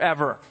endure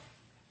forever.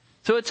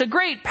 So it's a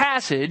great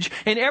passage,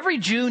 and every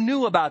Jew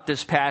knew about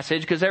this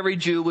passage because every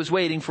Jew was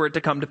waiting for it to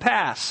come to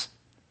pass.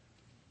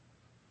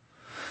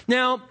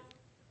 Now,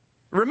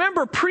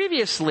 remember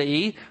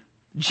previously,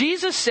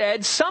 Jesus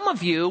said, some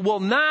of you will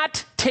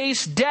not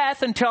taste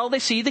death until they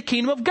see the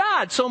kingdom of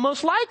God. So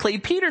most likely,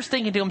 Peter's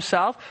thinking to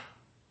himself,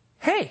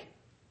 hey,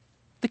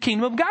 the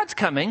kingdom of God's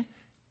coming,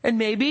 and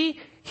maybe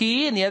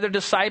he and the other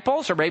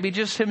disciples, or maybe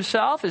just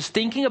himself, is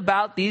thinking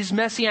about these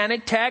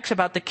messianic texts,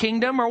 about the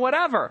kingdom or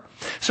whatever.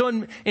 So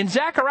in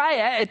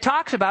Zechariah, it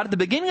talks about at the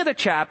beginning of the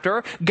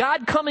chapter,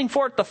 God coming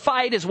forth to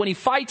fight is when he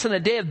fights in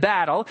the day of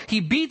battle. He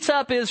beats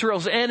up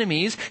Israel's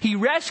enemies. He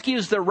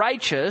rescues the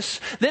righteous.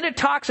 Then it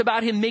talks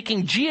about him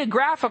making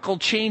geographical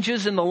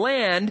changes in the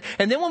land.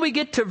 And then when we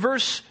get to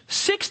verse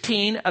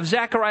 16 of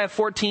Zechariah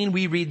 14,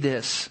 we read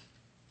this.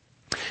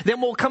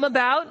 Then will come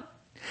about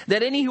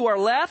that any who are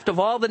left of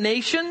all the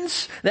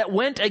nations that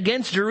went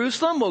against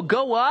Jerusalem will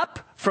go up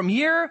from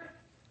year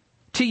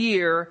to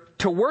year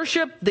to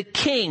worship the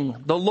King,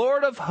 the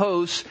Lord of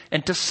hosts,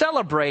 and to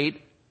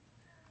celebrate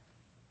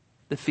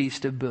the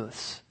Feast of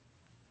Booths.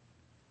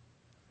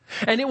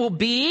 And it will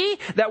be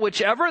that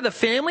whichever the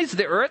families of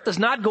the earth does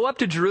not go up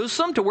to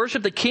Jerusalem to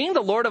worship the King,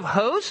 the Lord of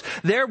hosts,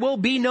 there will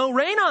be no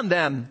rain on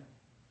them.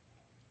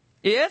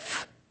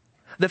 If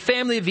the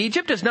family of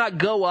Egypt does not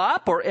go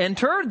up or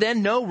enter,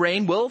 then no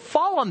rain will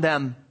fall on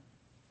them.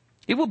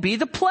 It will be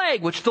the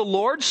plague which the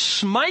Lord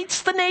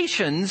smites the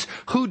nations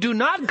who do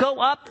not go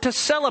up to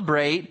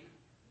celebrate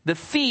the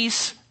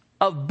Feast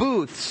of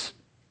Booths.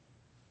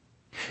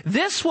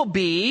 This will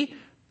be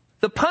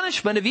the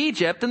punishment of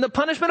Egypt and the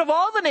punishment of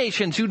all the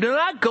nations who do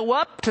not go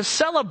up to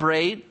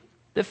celebrate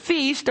the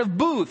Feast of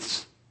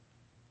Booths.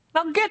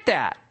 Now get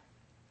that.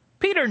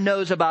 Peter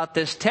knows about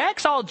this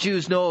text. All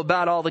Jews know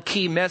about all the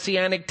key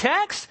messianic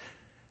texts.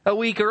 A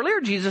week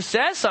earlier, Jesus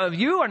says, some of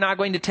you are not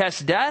going to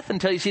test death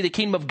until you see the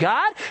kingdom of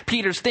God.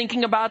 Peter's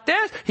thinking about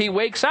this. He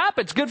wakes up.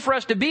 It's good for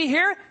us to be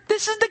here.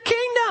 This is the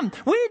kingdom.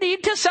 We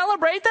need to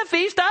celebrate the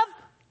feast of,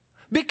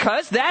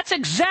 because that's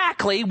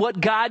exactly what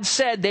God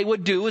said they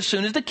would do as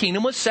soon as the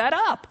kingdom was set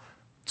up.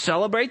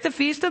 Celebrate the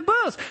Feast of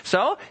Booths.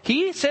 So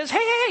he says,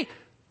 hey,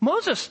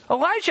 Moses,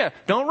 Elijah,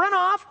 don't run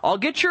off. I'll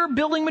get your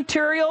building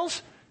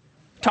materials.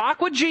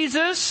 Talk with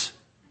Jesus.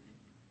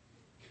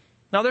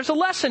 Now there's a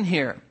lesson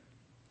here.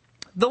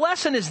 The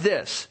lesson is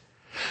this.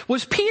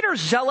 Was Peter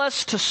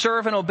zealous to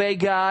serve and obey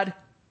God?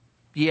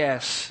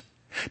 Yes.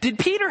 Did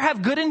Peter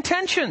have good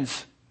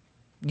intentions?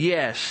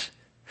 Yes.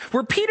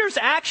 Were Peter's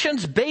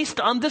actions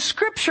based on the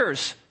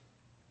Scriptures?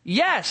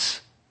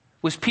 Yes.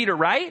 Was Peter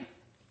right?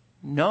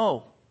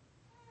 No.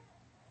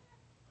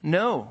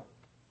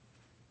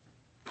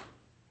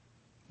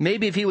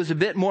 Maybe if he was a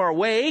bit more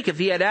awake, if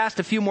he had asked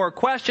a few more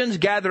questions,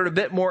 gathered a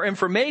bit more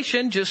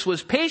information, just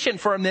was patient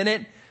for a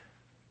minute,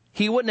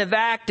 he wouldn't have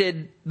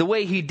acted the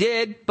way he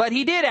did, but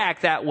he did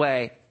act that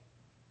way.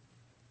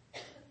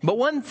 But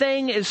one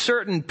thing is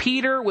certain,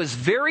 Peter was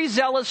very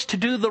zealous to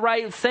do the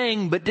right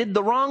thing, but did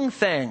the wrong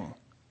thing.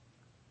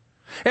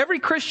 Every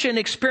Christian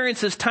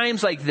experiences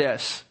times like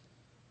this.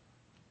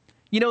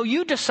 You know,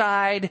 you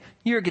decide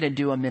you're going to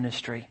do a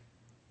ministry.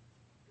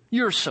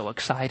 You're so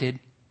excited.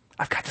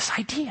 I've got this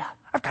idea.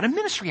 I've got a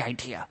ministry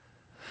idea.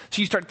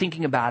 So you start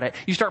thinking about it.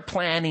 You start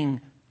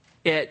planning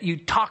it. You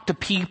talk to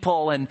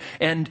people and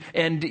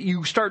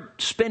you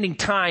start spending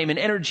time and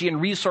energy and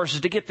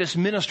resources to get this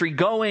ministry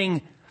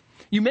going.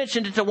 You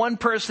mentioned it to one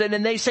person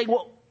and they say,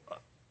 well,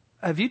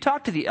 have you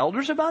talked to the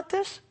elders about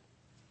this?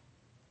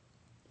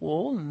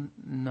 Well,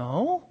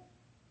 no.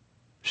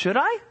 Should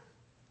I?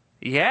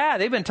 Yeah,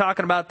 they've been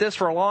talking about this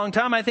for a long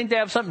time. I think they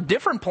have something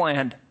different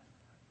planned.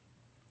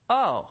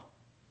 Oh.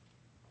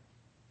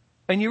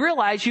 And you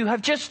realize you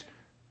have just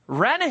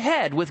ran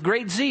ahead with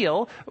great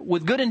zeal,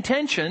 with good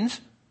intentions,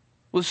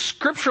 with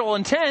scriptural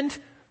intent,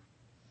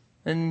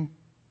 and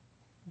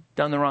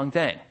done the wrong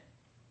thing.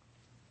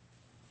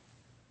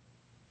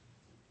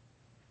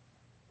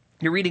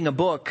 You're reading a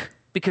book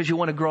because you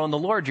want to grow in the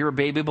Lord. You're a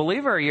baby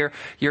believer.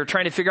 You're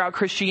trying to figure out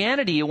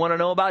Christianity. You want to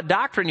know about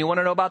doctrine. You want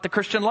to know about the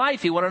Christian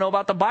life. You want to know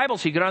about the Bible.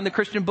 So you go down to the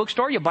Christian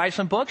bookstore, you buy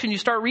some books, and you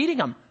start reading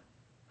them.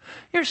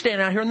 You're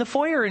standing out here in the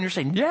foyer and you're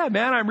saying, yeah,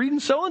 man, I'm reading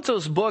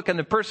so-and-so's book. And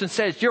the person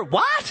says, you're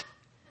what?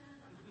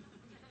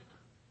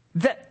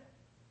 That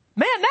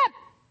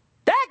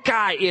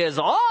guy is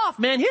off,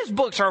 man. His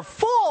books are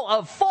full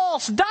of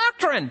false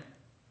doctrine.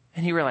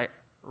 And you were like,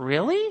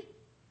 really?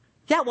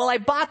 Yeah, well, I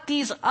bought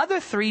these other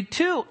 3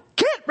 too.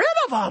 Get rid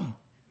of them.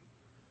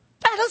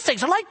 Those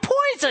things are like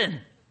poison.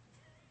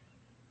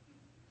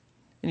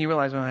 And you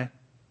realize, well, I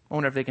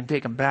wonder if they can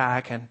take them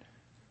back. And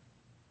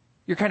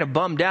you're kind of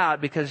bummed out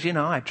because,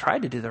 I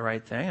tried to do the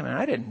right thing.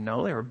 I didn't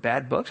know they were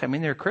bad books.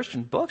 They're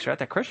Christian books. They're at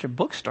the Christian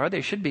bookstore.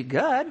 They should be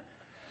good.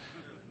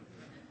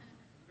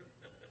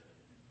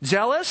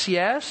 Zealous,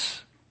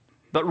 yes,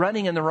 but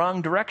running in the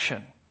wrong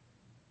direction.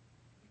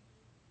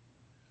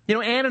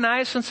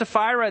 Ananias and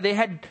Sapphira, they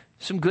had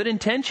some good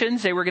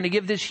intentions. They were going to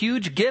give this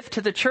huge gift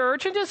to the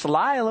church and just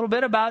lie a little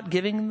bit about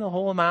giving the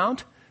whole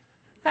amount.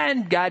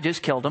 And God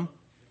just killed them.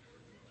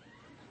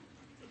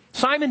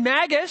 Simon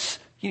Magus,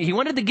 he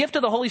wanted the gift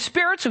of the Holy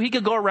Spirit so he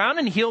could go around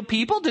and heal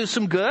people, do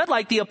some good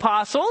like the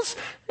apostles.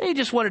 He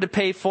just wanted to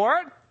pay for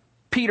it.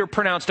 Peter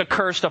pronounced a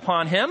curse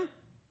upon him.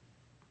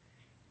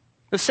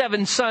 The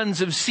 7 sons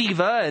of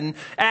Sceva in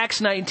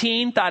Acts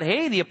 19 thought,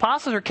 hey, the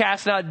apostles are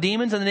casting out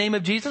demons in the name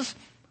of Jesus.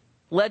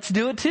 Let's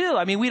do it too.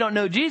 We don't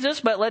know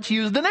Jesus, but let's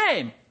use the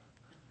name.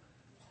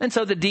 And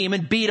so the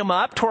demon beat them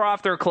up, tore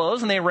off their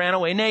clothes, and they ran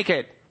away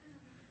naked.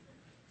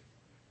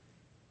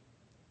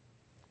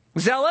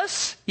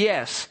 Zealous?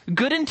 Yes.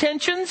 Good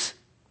intentions?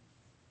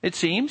 It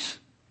seems.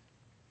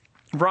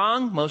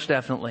 Wrong? Most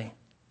definitely.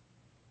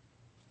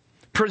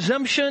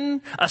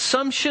 Presumption,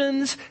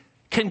 assumptions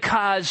can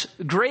cause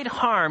great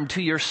harm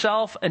to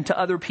yourself and to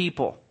other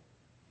people.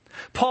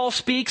 Paul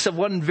speaks of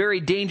one very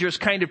dangerous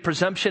kind of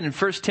presumption in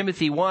 1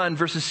 Timothy 1,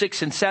 verses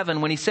 6 and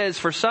 7, when he says,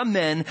 "For some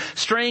men,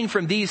 straying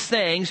from these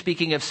things,"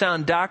 speaking of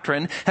sound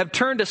doctrine, "have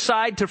turned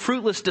aside to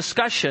fruitless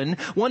discussion,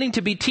 wanting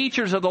to be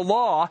teachers of the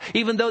law,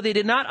 even though they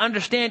did not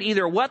understand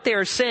either what they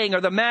are saying or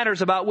the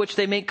matters about which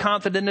they make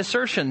confident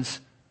assertions."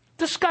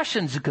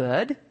 Discussion's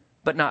good,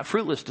 but not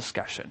fruitless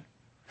discussion.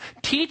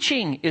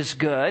 Teaching is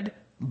good,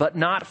 but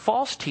not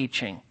false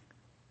teaching.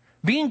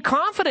 Being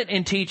confident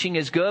in teaching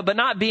is good, but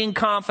not being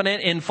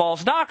confident in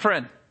false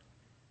doctrine.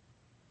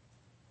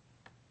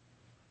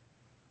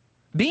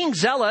 Being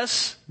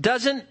zealous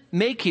doesn't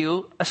make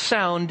you a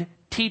sound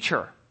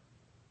teacher.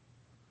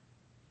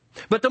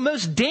 But the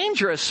most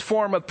dangerous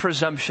form of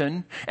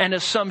presumption and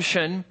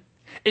assumption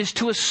is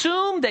to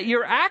assume that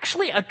you're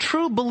actually a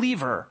true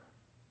believer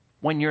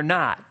when you're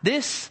not.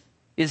 This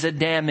is a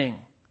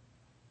damning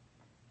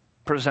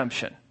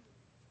presumption.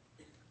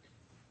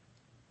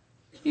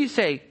 You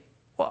say,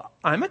 "Well,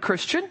 I'm a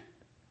Christian."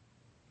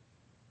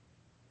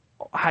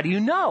 How do you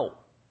know?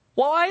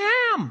 Well,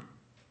 I am.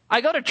 I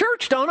go to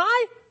church, don't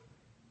I?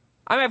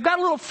 I've got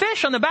a little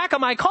fish on the back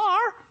of my car.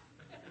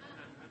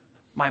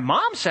 My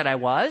mom said I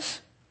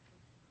was.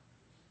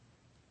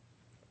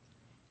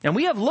 And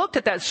we have looked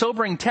at that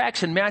sobering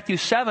text in Matthew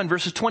 7,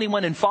 verses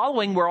 21 and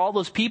following, where all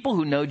those people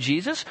who know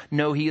Jesus,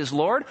 know He is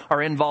Lord,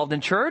 are involved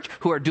in church,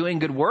 who are doing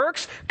good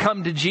works,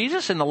 come to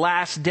Jesus in the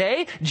last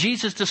day.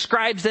 Jesus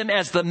describes them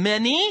as the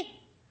many.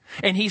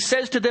 And He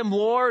says to them,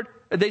 "Lord,"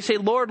 they say,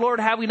 "Lord, Lord,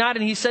 have we not?"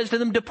 And He says to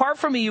them, "Depart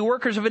from me, you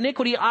workers of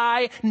iniquity.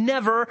 I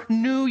never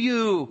knew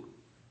you."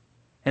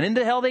 And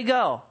into hell they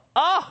go.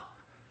 Oh,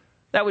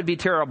 that would be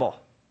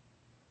terrible.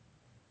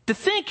 To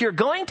think you're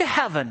going to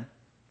heaven,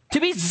 to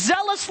be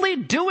zealously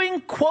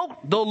doing,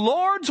 quote, the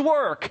Lord's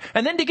work,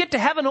 and then to get to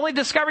heaven only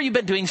discover you've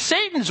been doing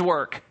Satan's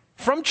work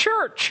from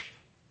church.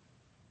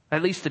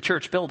 At least the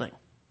church building.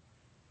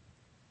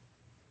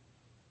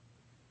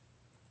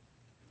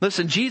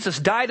 Listen, Jesus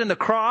died on the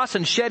cross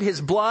and shed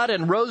His blood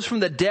and rose from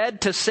the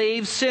dead to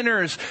save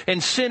sinners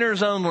and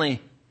sinners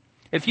only.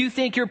 If you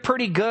think you're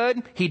pretty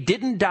good, He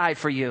didn't die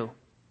for you.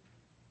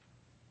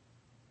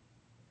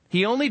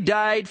 He only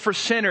died for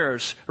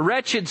sinners,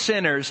 wretched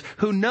sinners,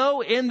 who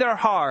know in their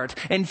heart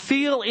and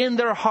feel in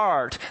their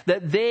heart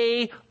that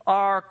they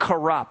are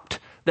corrupt,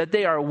 that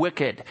they are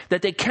wicked,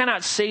 that they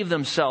cannot save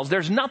themselves.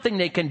 There's nothing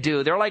they can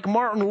do. They're like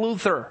Martin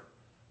Luther,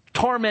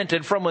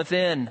 tormented from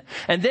within.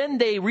 And then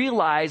they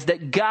realize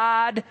that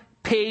God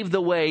paved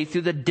the way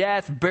through the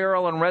death,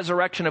 burial, and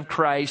resurrection of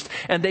Christ.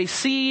 And they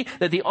see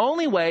that the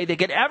only way they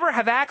could ever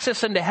have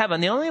access into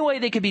heaven, the only way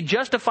they could be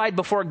justified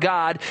before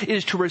God,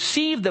 is to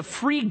receive the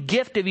free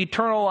gift of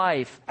eternal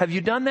life. Have you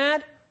done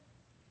that?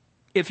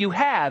 If you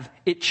have,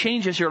 it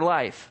changes your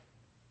life.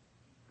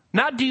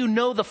 Not do you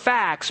know the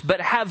facts,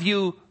 but have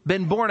you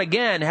been born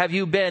again? Have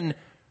you been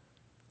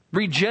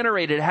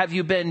regenerated? Have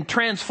you been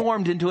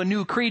transformed into a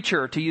new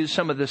creature, to use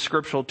some of the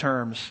scriptural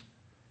terms?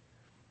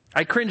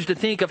 I cringe to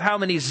think of how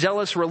many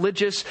zealous,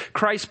 religious,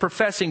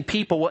 Christ-professing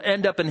people will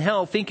end up in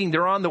hell thinking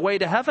they're on the way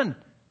to heaven.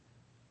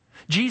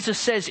 Jesus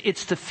says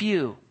it's the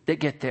few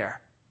that get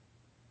there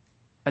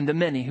and the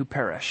many who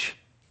perish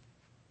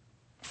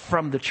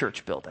from the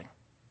church building.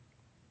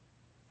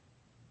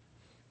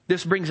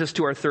 This brings us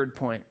to our third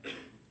point.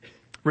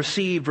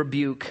 Receive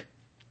rebuke.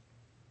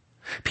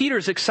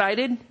 Peter's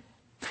excited.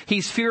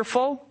 He's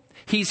fearful.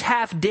 He's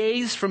half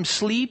dazed from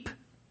sleep.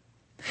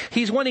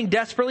 He's wanting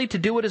desperately to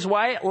do what is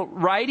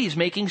right. He's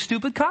making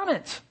stupid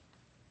comments.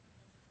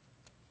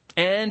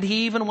 And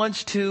he even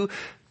wants to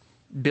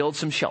build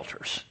some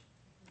shelters.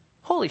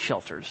 Holy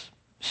shelters.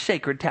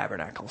 Sacred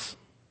tabernacles.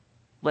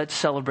 Let's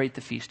celebrate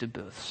the Feast of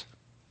Booths.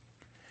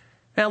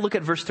 Now look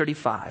at verse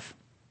 35.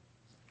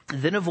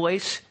 Then a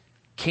voice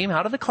came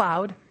out of the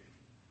cloud.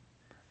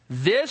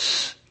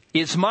 "This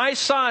is my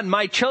Son,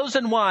 my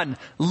chosen one.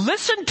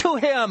 Listen to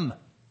him."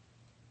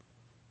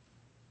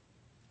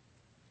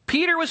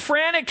 Peter was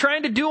frantic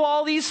trying to do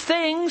all these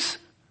things.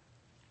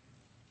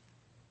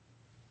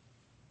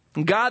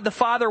 God the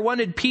Father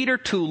wanted Peter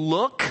to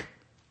look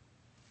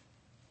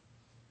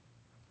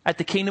at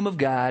the kingdom of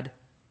God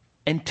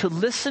and to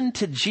listen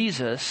to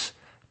Jesus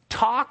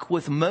talk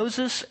with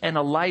Moses and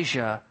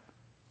Elijah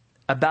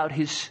about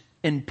His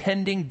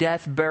impending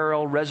death,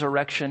 burial,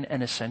 resurrection,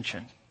 and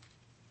ascension.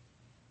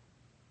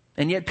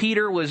 And yet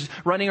Peter was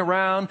running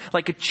around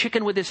like a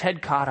chicken with his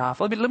head cut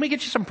off. Let me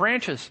get you some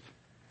branches.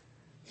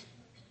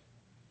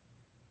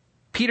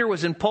 Peter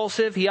was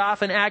impulsive. He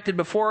often acted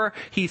before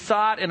he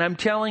thought. And I'm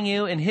telling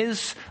you, in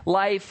his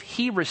life,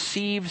 he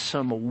received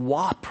some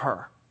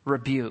whopper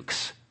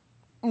rebukes.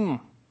 You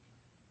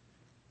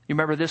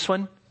remember this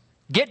one?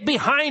 "Get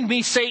behind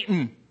me,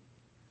 Satan."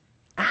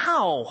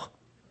 Ow.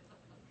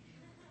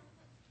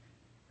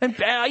 And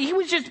he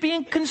was just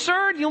being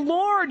concerned.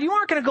 Lord, you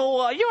aren't going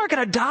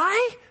to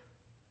die.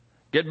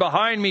 Get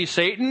behind me,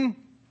 Satan.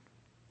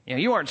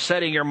 You aren't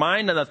setting your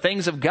mind on the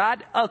things of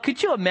God. Oh,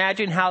 could you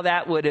imagine how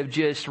that would have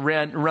just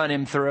run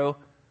him through?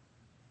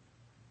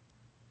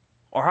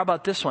 Or how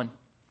about this one?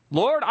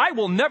 Lord, I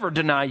will never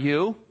deny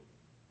you.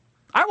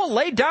 I will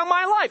lay down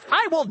my life.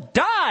 I will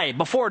die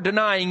before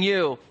denying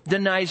you.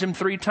 Denies him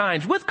 3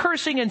 times with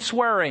cursing and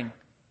swearing.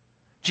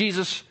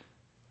 Jesus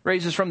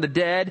raises from the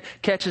dead,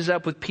 catches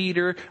up with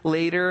Peter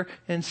later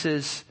and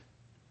says,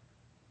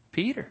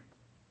 Peter,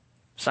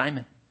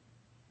 Simon,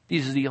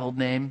 uses the old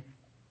name.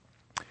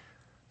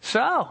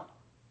 So,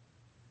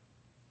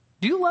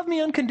 do you love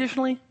me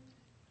unconditionally?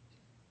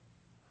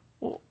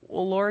 Well,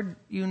 Lord,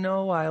 you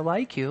know I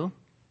like you.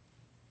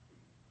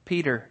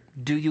 Peter,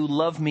 do you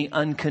love me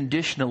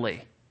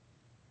unconditionally?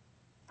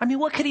 I mean,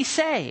 what could he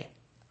say?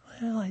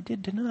 Well, I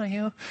did deny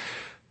you.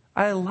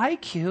 I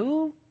like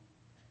you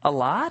a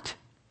lot.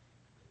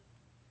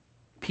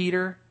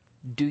 Peter,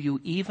 do you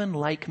even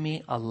like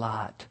me a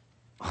lot?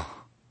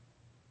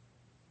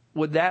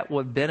 Would that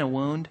have been a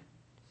wound?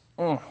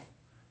 Oh.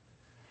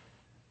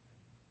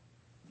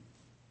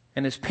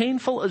 And as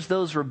painful as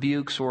those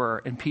rebukes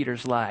were in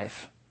Peter's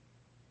life,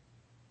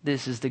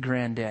 this is the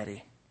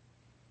granddaddy.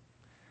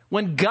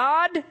 When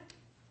God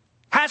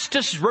has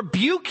to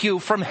rebuke you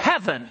from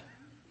heaven,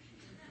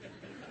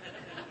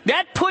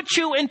 that puts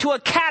you into a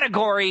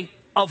category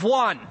of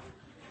 1.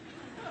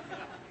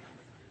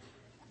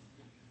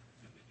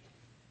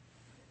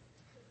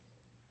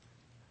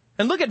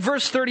 And look at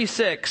verse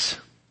 36.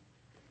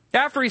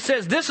 After he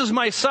says, this is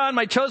my son,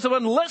 my chosen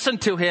one, listen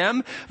to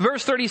him.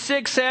 Verse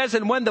 36 says,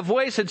 and when the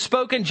voice had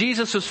spoken,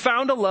 Jesus was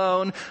found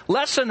alone.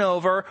 Lesson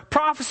over.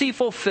 Prophecy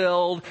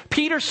fulfilled.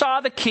 Peter saw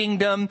the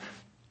kingdom,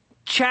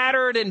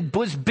 chattered and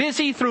was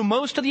busy through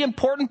most of the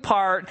important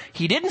part.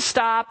 He didn't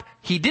stop.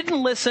 He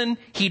didn't listen.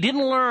 He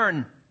didn't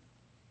learn.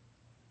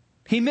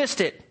 He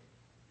missed it.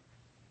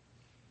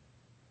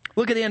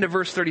 Look at the end of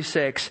verse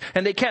 36.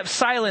 And they kept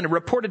silent and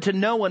reported to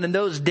no one in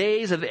those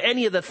days of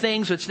any of the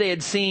things which they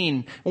had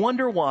seen.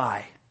 Wonder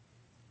why?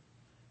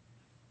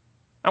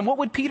 And what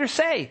would Peter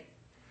say?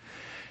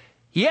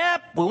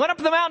 Yep, we went up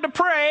to the mountain to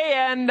pray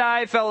and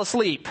I fell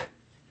asleep.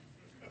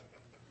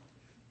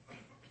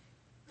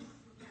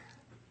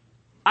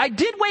 I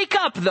did wake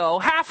up, though,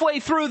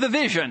 halfway through the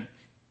vision.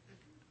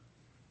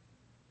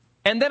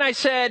 And then I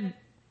said,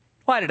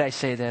 why did I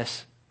say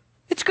this?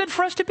 It's good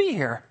for us to be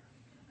here.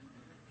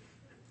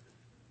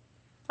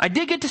 I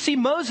did get to see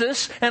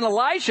Moses and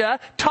Elijah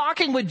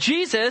talking with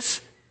Jesus,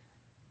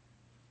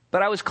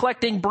 but I was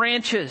collecting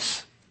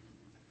branches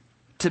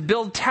to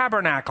build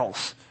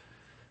tabernacles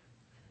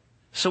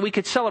so we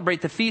could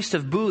celebrate the Feast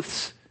of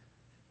Booths.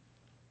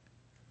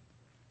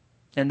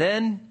 And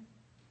then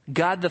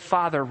God the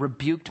Father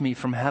rebuked me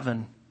from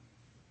heaven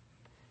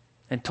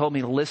and told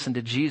me to listen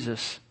to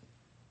Jesus.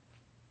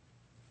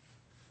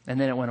 And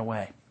then it went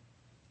away.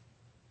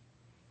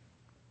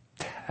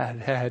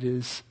 That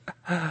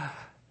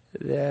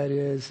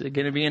is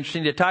going to be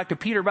interesting to talk to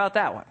Peter about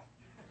that one.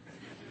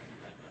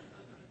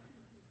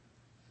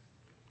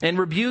 And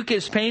rebuke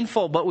is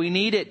painful, but we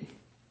need it.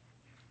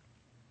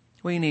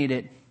 We need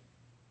it.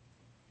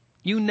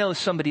 You know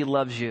somebody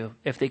loves you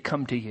if they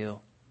come to you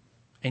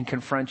and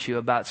confront you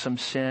about some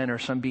sin or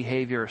some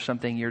behavior or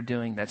something you're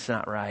doing that's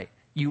not right.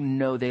 You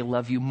know they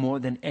love you more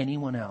than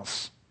anyone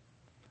else.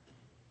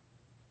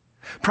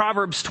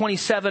 Proverbs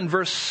 27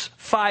 verse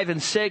 5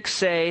 and 6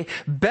 say,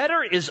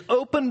 better is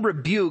open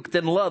rebuke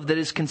than love that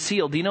is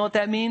concealed. Do you know what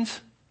that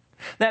means?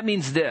 That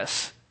means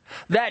this,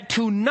 that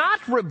to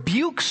not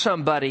rebuke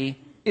somebody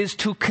is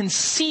to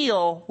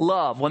conceal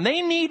love. When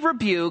they need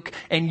rebuke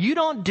and you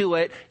don't do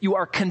it, you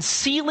are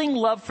concealing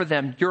love for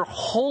them. You're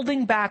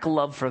holding back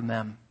love from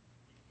them.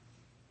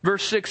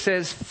 Verse 6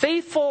 says,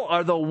 faithful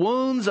are the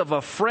wounds of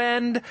a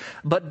friend,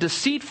 but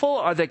deceitful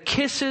are the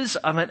kisses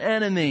of an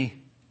enemy.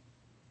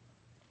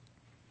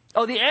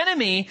 Oh, the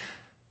enemy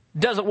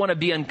doesn't want to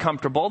be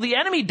uncomfortable. The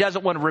enemy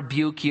doesn't want to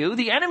rebuke you.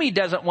 The enemy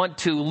doesn't want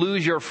to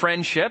lose your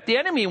friendship. The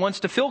enemy wants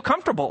to feel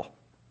comfortable.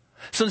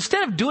 So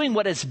instead of doing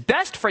what is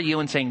best for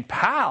you and saying,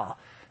 pal,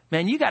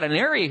 man, you got an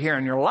area here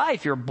in your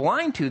life you're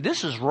blind to.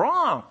 This is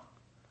wrong.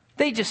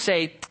 They just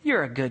say,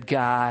 you're a good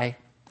guy.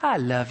 I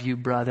love you,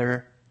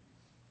 brother.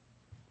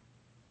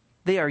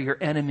 They are your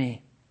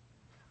enemy.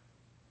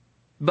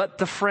 But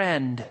the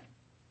friend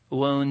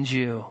wounds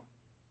you.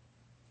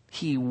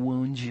 He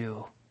wounds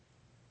you.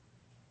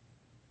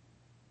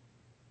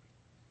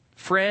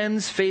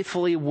 Friends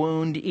faithfully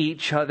wound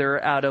each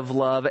other out of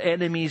love.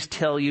 Enemies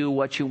tell you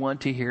what you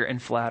want to hear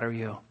and flatter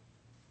you.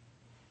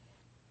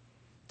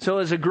 So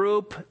as a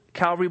group,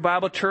 Calvary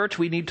Bible Church,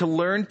 we need to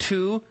learn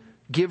to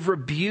give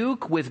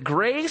rebuke with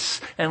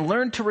grace and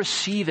learn to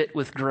receive it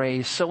with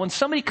grace. So when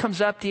somebody comes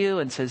up to you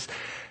and says,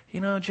 you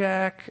know,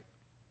 Jack,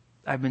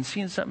 I've been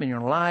seeing something in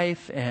your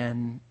life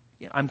and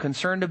I'm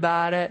concerned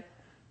about it.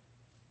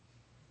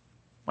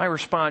 My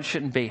response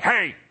shouldn't be,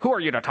 hey, who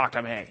are you to talk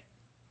to me?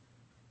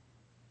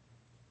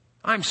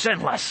 I'm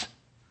sinless.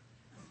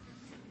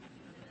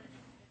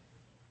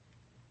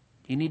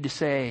 You need to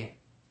say,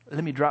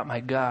 let me drop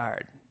my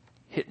guard.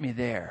 Hit me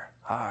there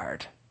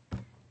hard.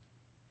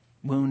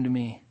 Wound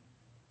me.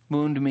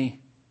 Wound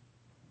me.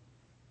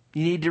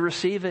 You need to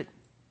receive it.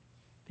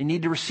 You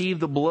need to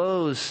receive the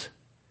blows.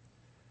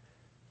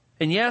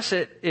 And yes,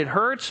 it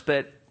hurts,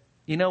 but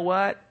you know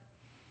what?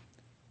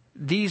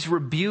 These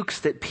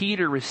rebukes that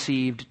Peter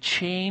received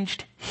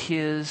changed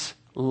his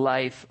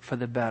life for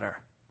the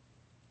better.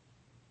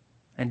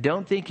 And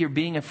don't think you're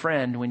being a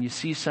friend when you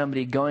see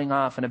somebody going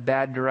off in a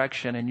bad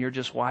direction and you're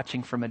just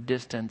watching from a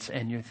distance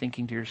and you're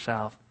thinking to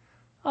yourself,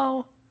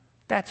 oh,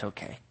 that's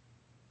okay.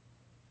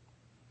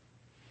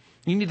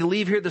 You need to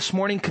leave here this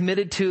morning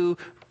committed to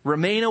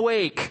remain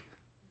awake,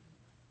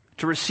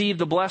 to receive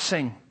the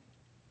blessing.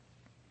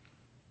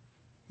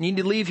 You need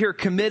to leave here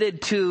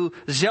committed to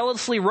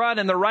zealously run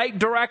in the right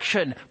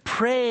direction.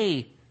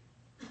 Pray.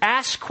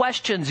 Ask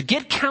questions.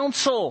 Get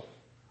counsel.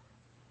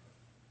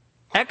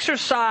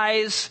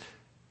 Exercise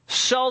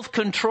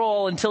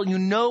self-control until you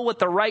know what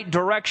the right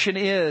direction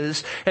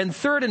is. And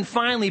third and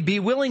finally, be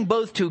willing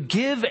both to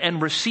give and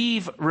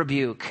receive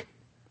rebuke.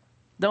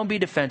 Don't be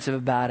defensive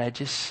about it.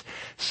 Just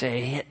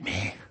say, hit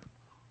me.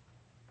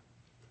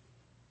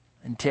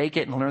 And take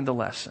it and learn the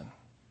lesson.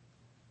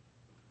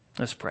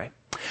 Let's pray.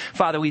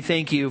 Father, we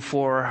thank you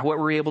for what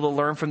we're able to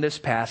learn from this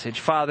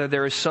passage. Father,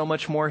 there is so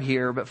much more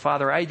here, but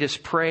Father, I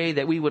just pray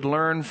that we would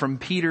learn from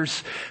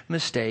Peter's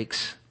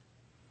mistakes.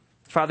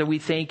 Father, we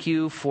thank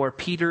you for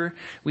Peter.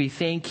 We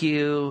thank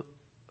you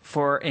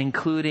for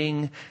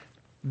including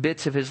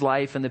bits of his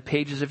life in the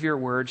pages of your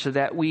word so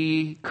that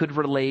we could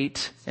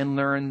relate and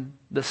learn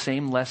the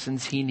same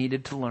lessons he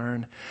needed to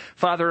learn.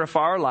 Father, if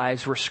our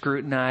lives were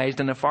scrutinized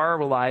and if our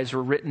lives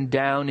were written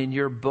down in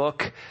your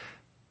book,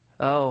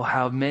 oh,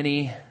 how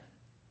many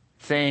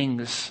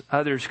things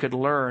others could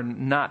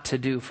learn not to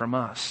do from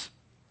us.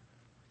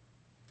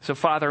 So,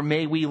 Father,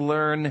 may we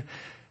learn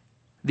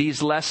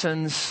these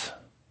lessons.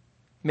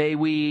 May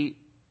we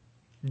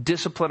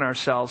discipline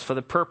ourselves for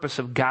the purpose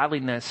of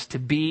godliness to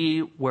be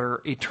where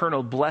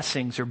eternal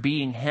blessings are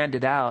being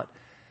handed out.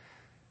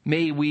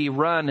 May we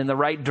run in the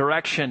right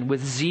direction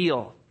with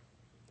zeal.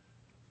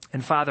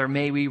 And Father,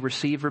 may we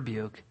receive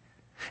rebuke.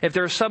 If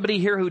there's somebody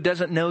here who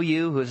doesn't know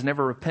you, who has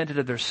never repented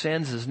of their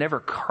sins, has never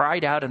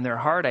cried out in their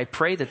heart, I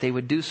pray that they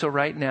would do so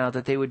right now,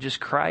 that they would just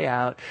cry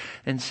out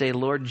and say,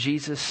 Lord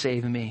Jesus,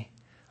 save me.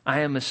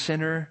 I am a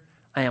sinner.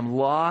 I am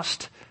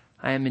lost.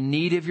 I am in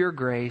need of your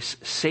grace.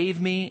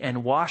 Save me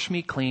and wash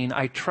me clean.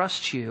 I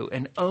trust you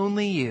and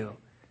only you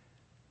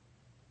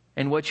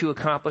and what you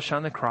accomplished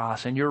on the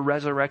cross and your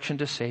resurrection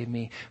to save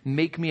me.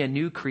 Make me a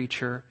new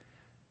creature.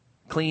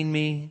 Clean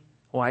me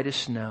white as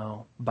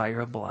snow by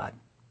your blood.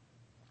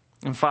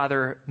 And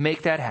Father,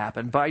 make that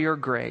happen by your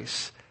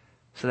grace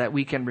so that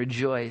we can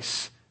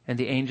rejoice and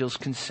the angels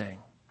can sing.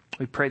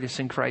 We pray this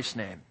in Christ's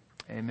name.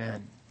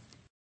 Amen.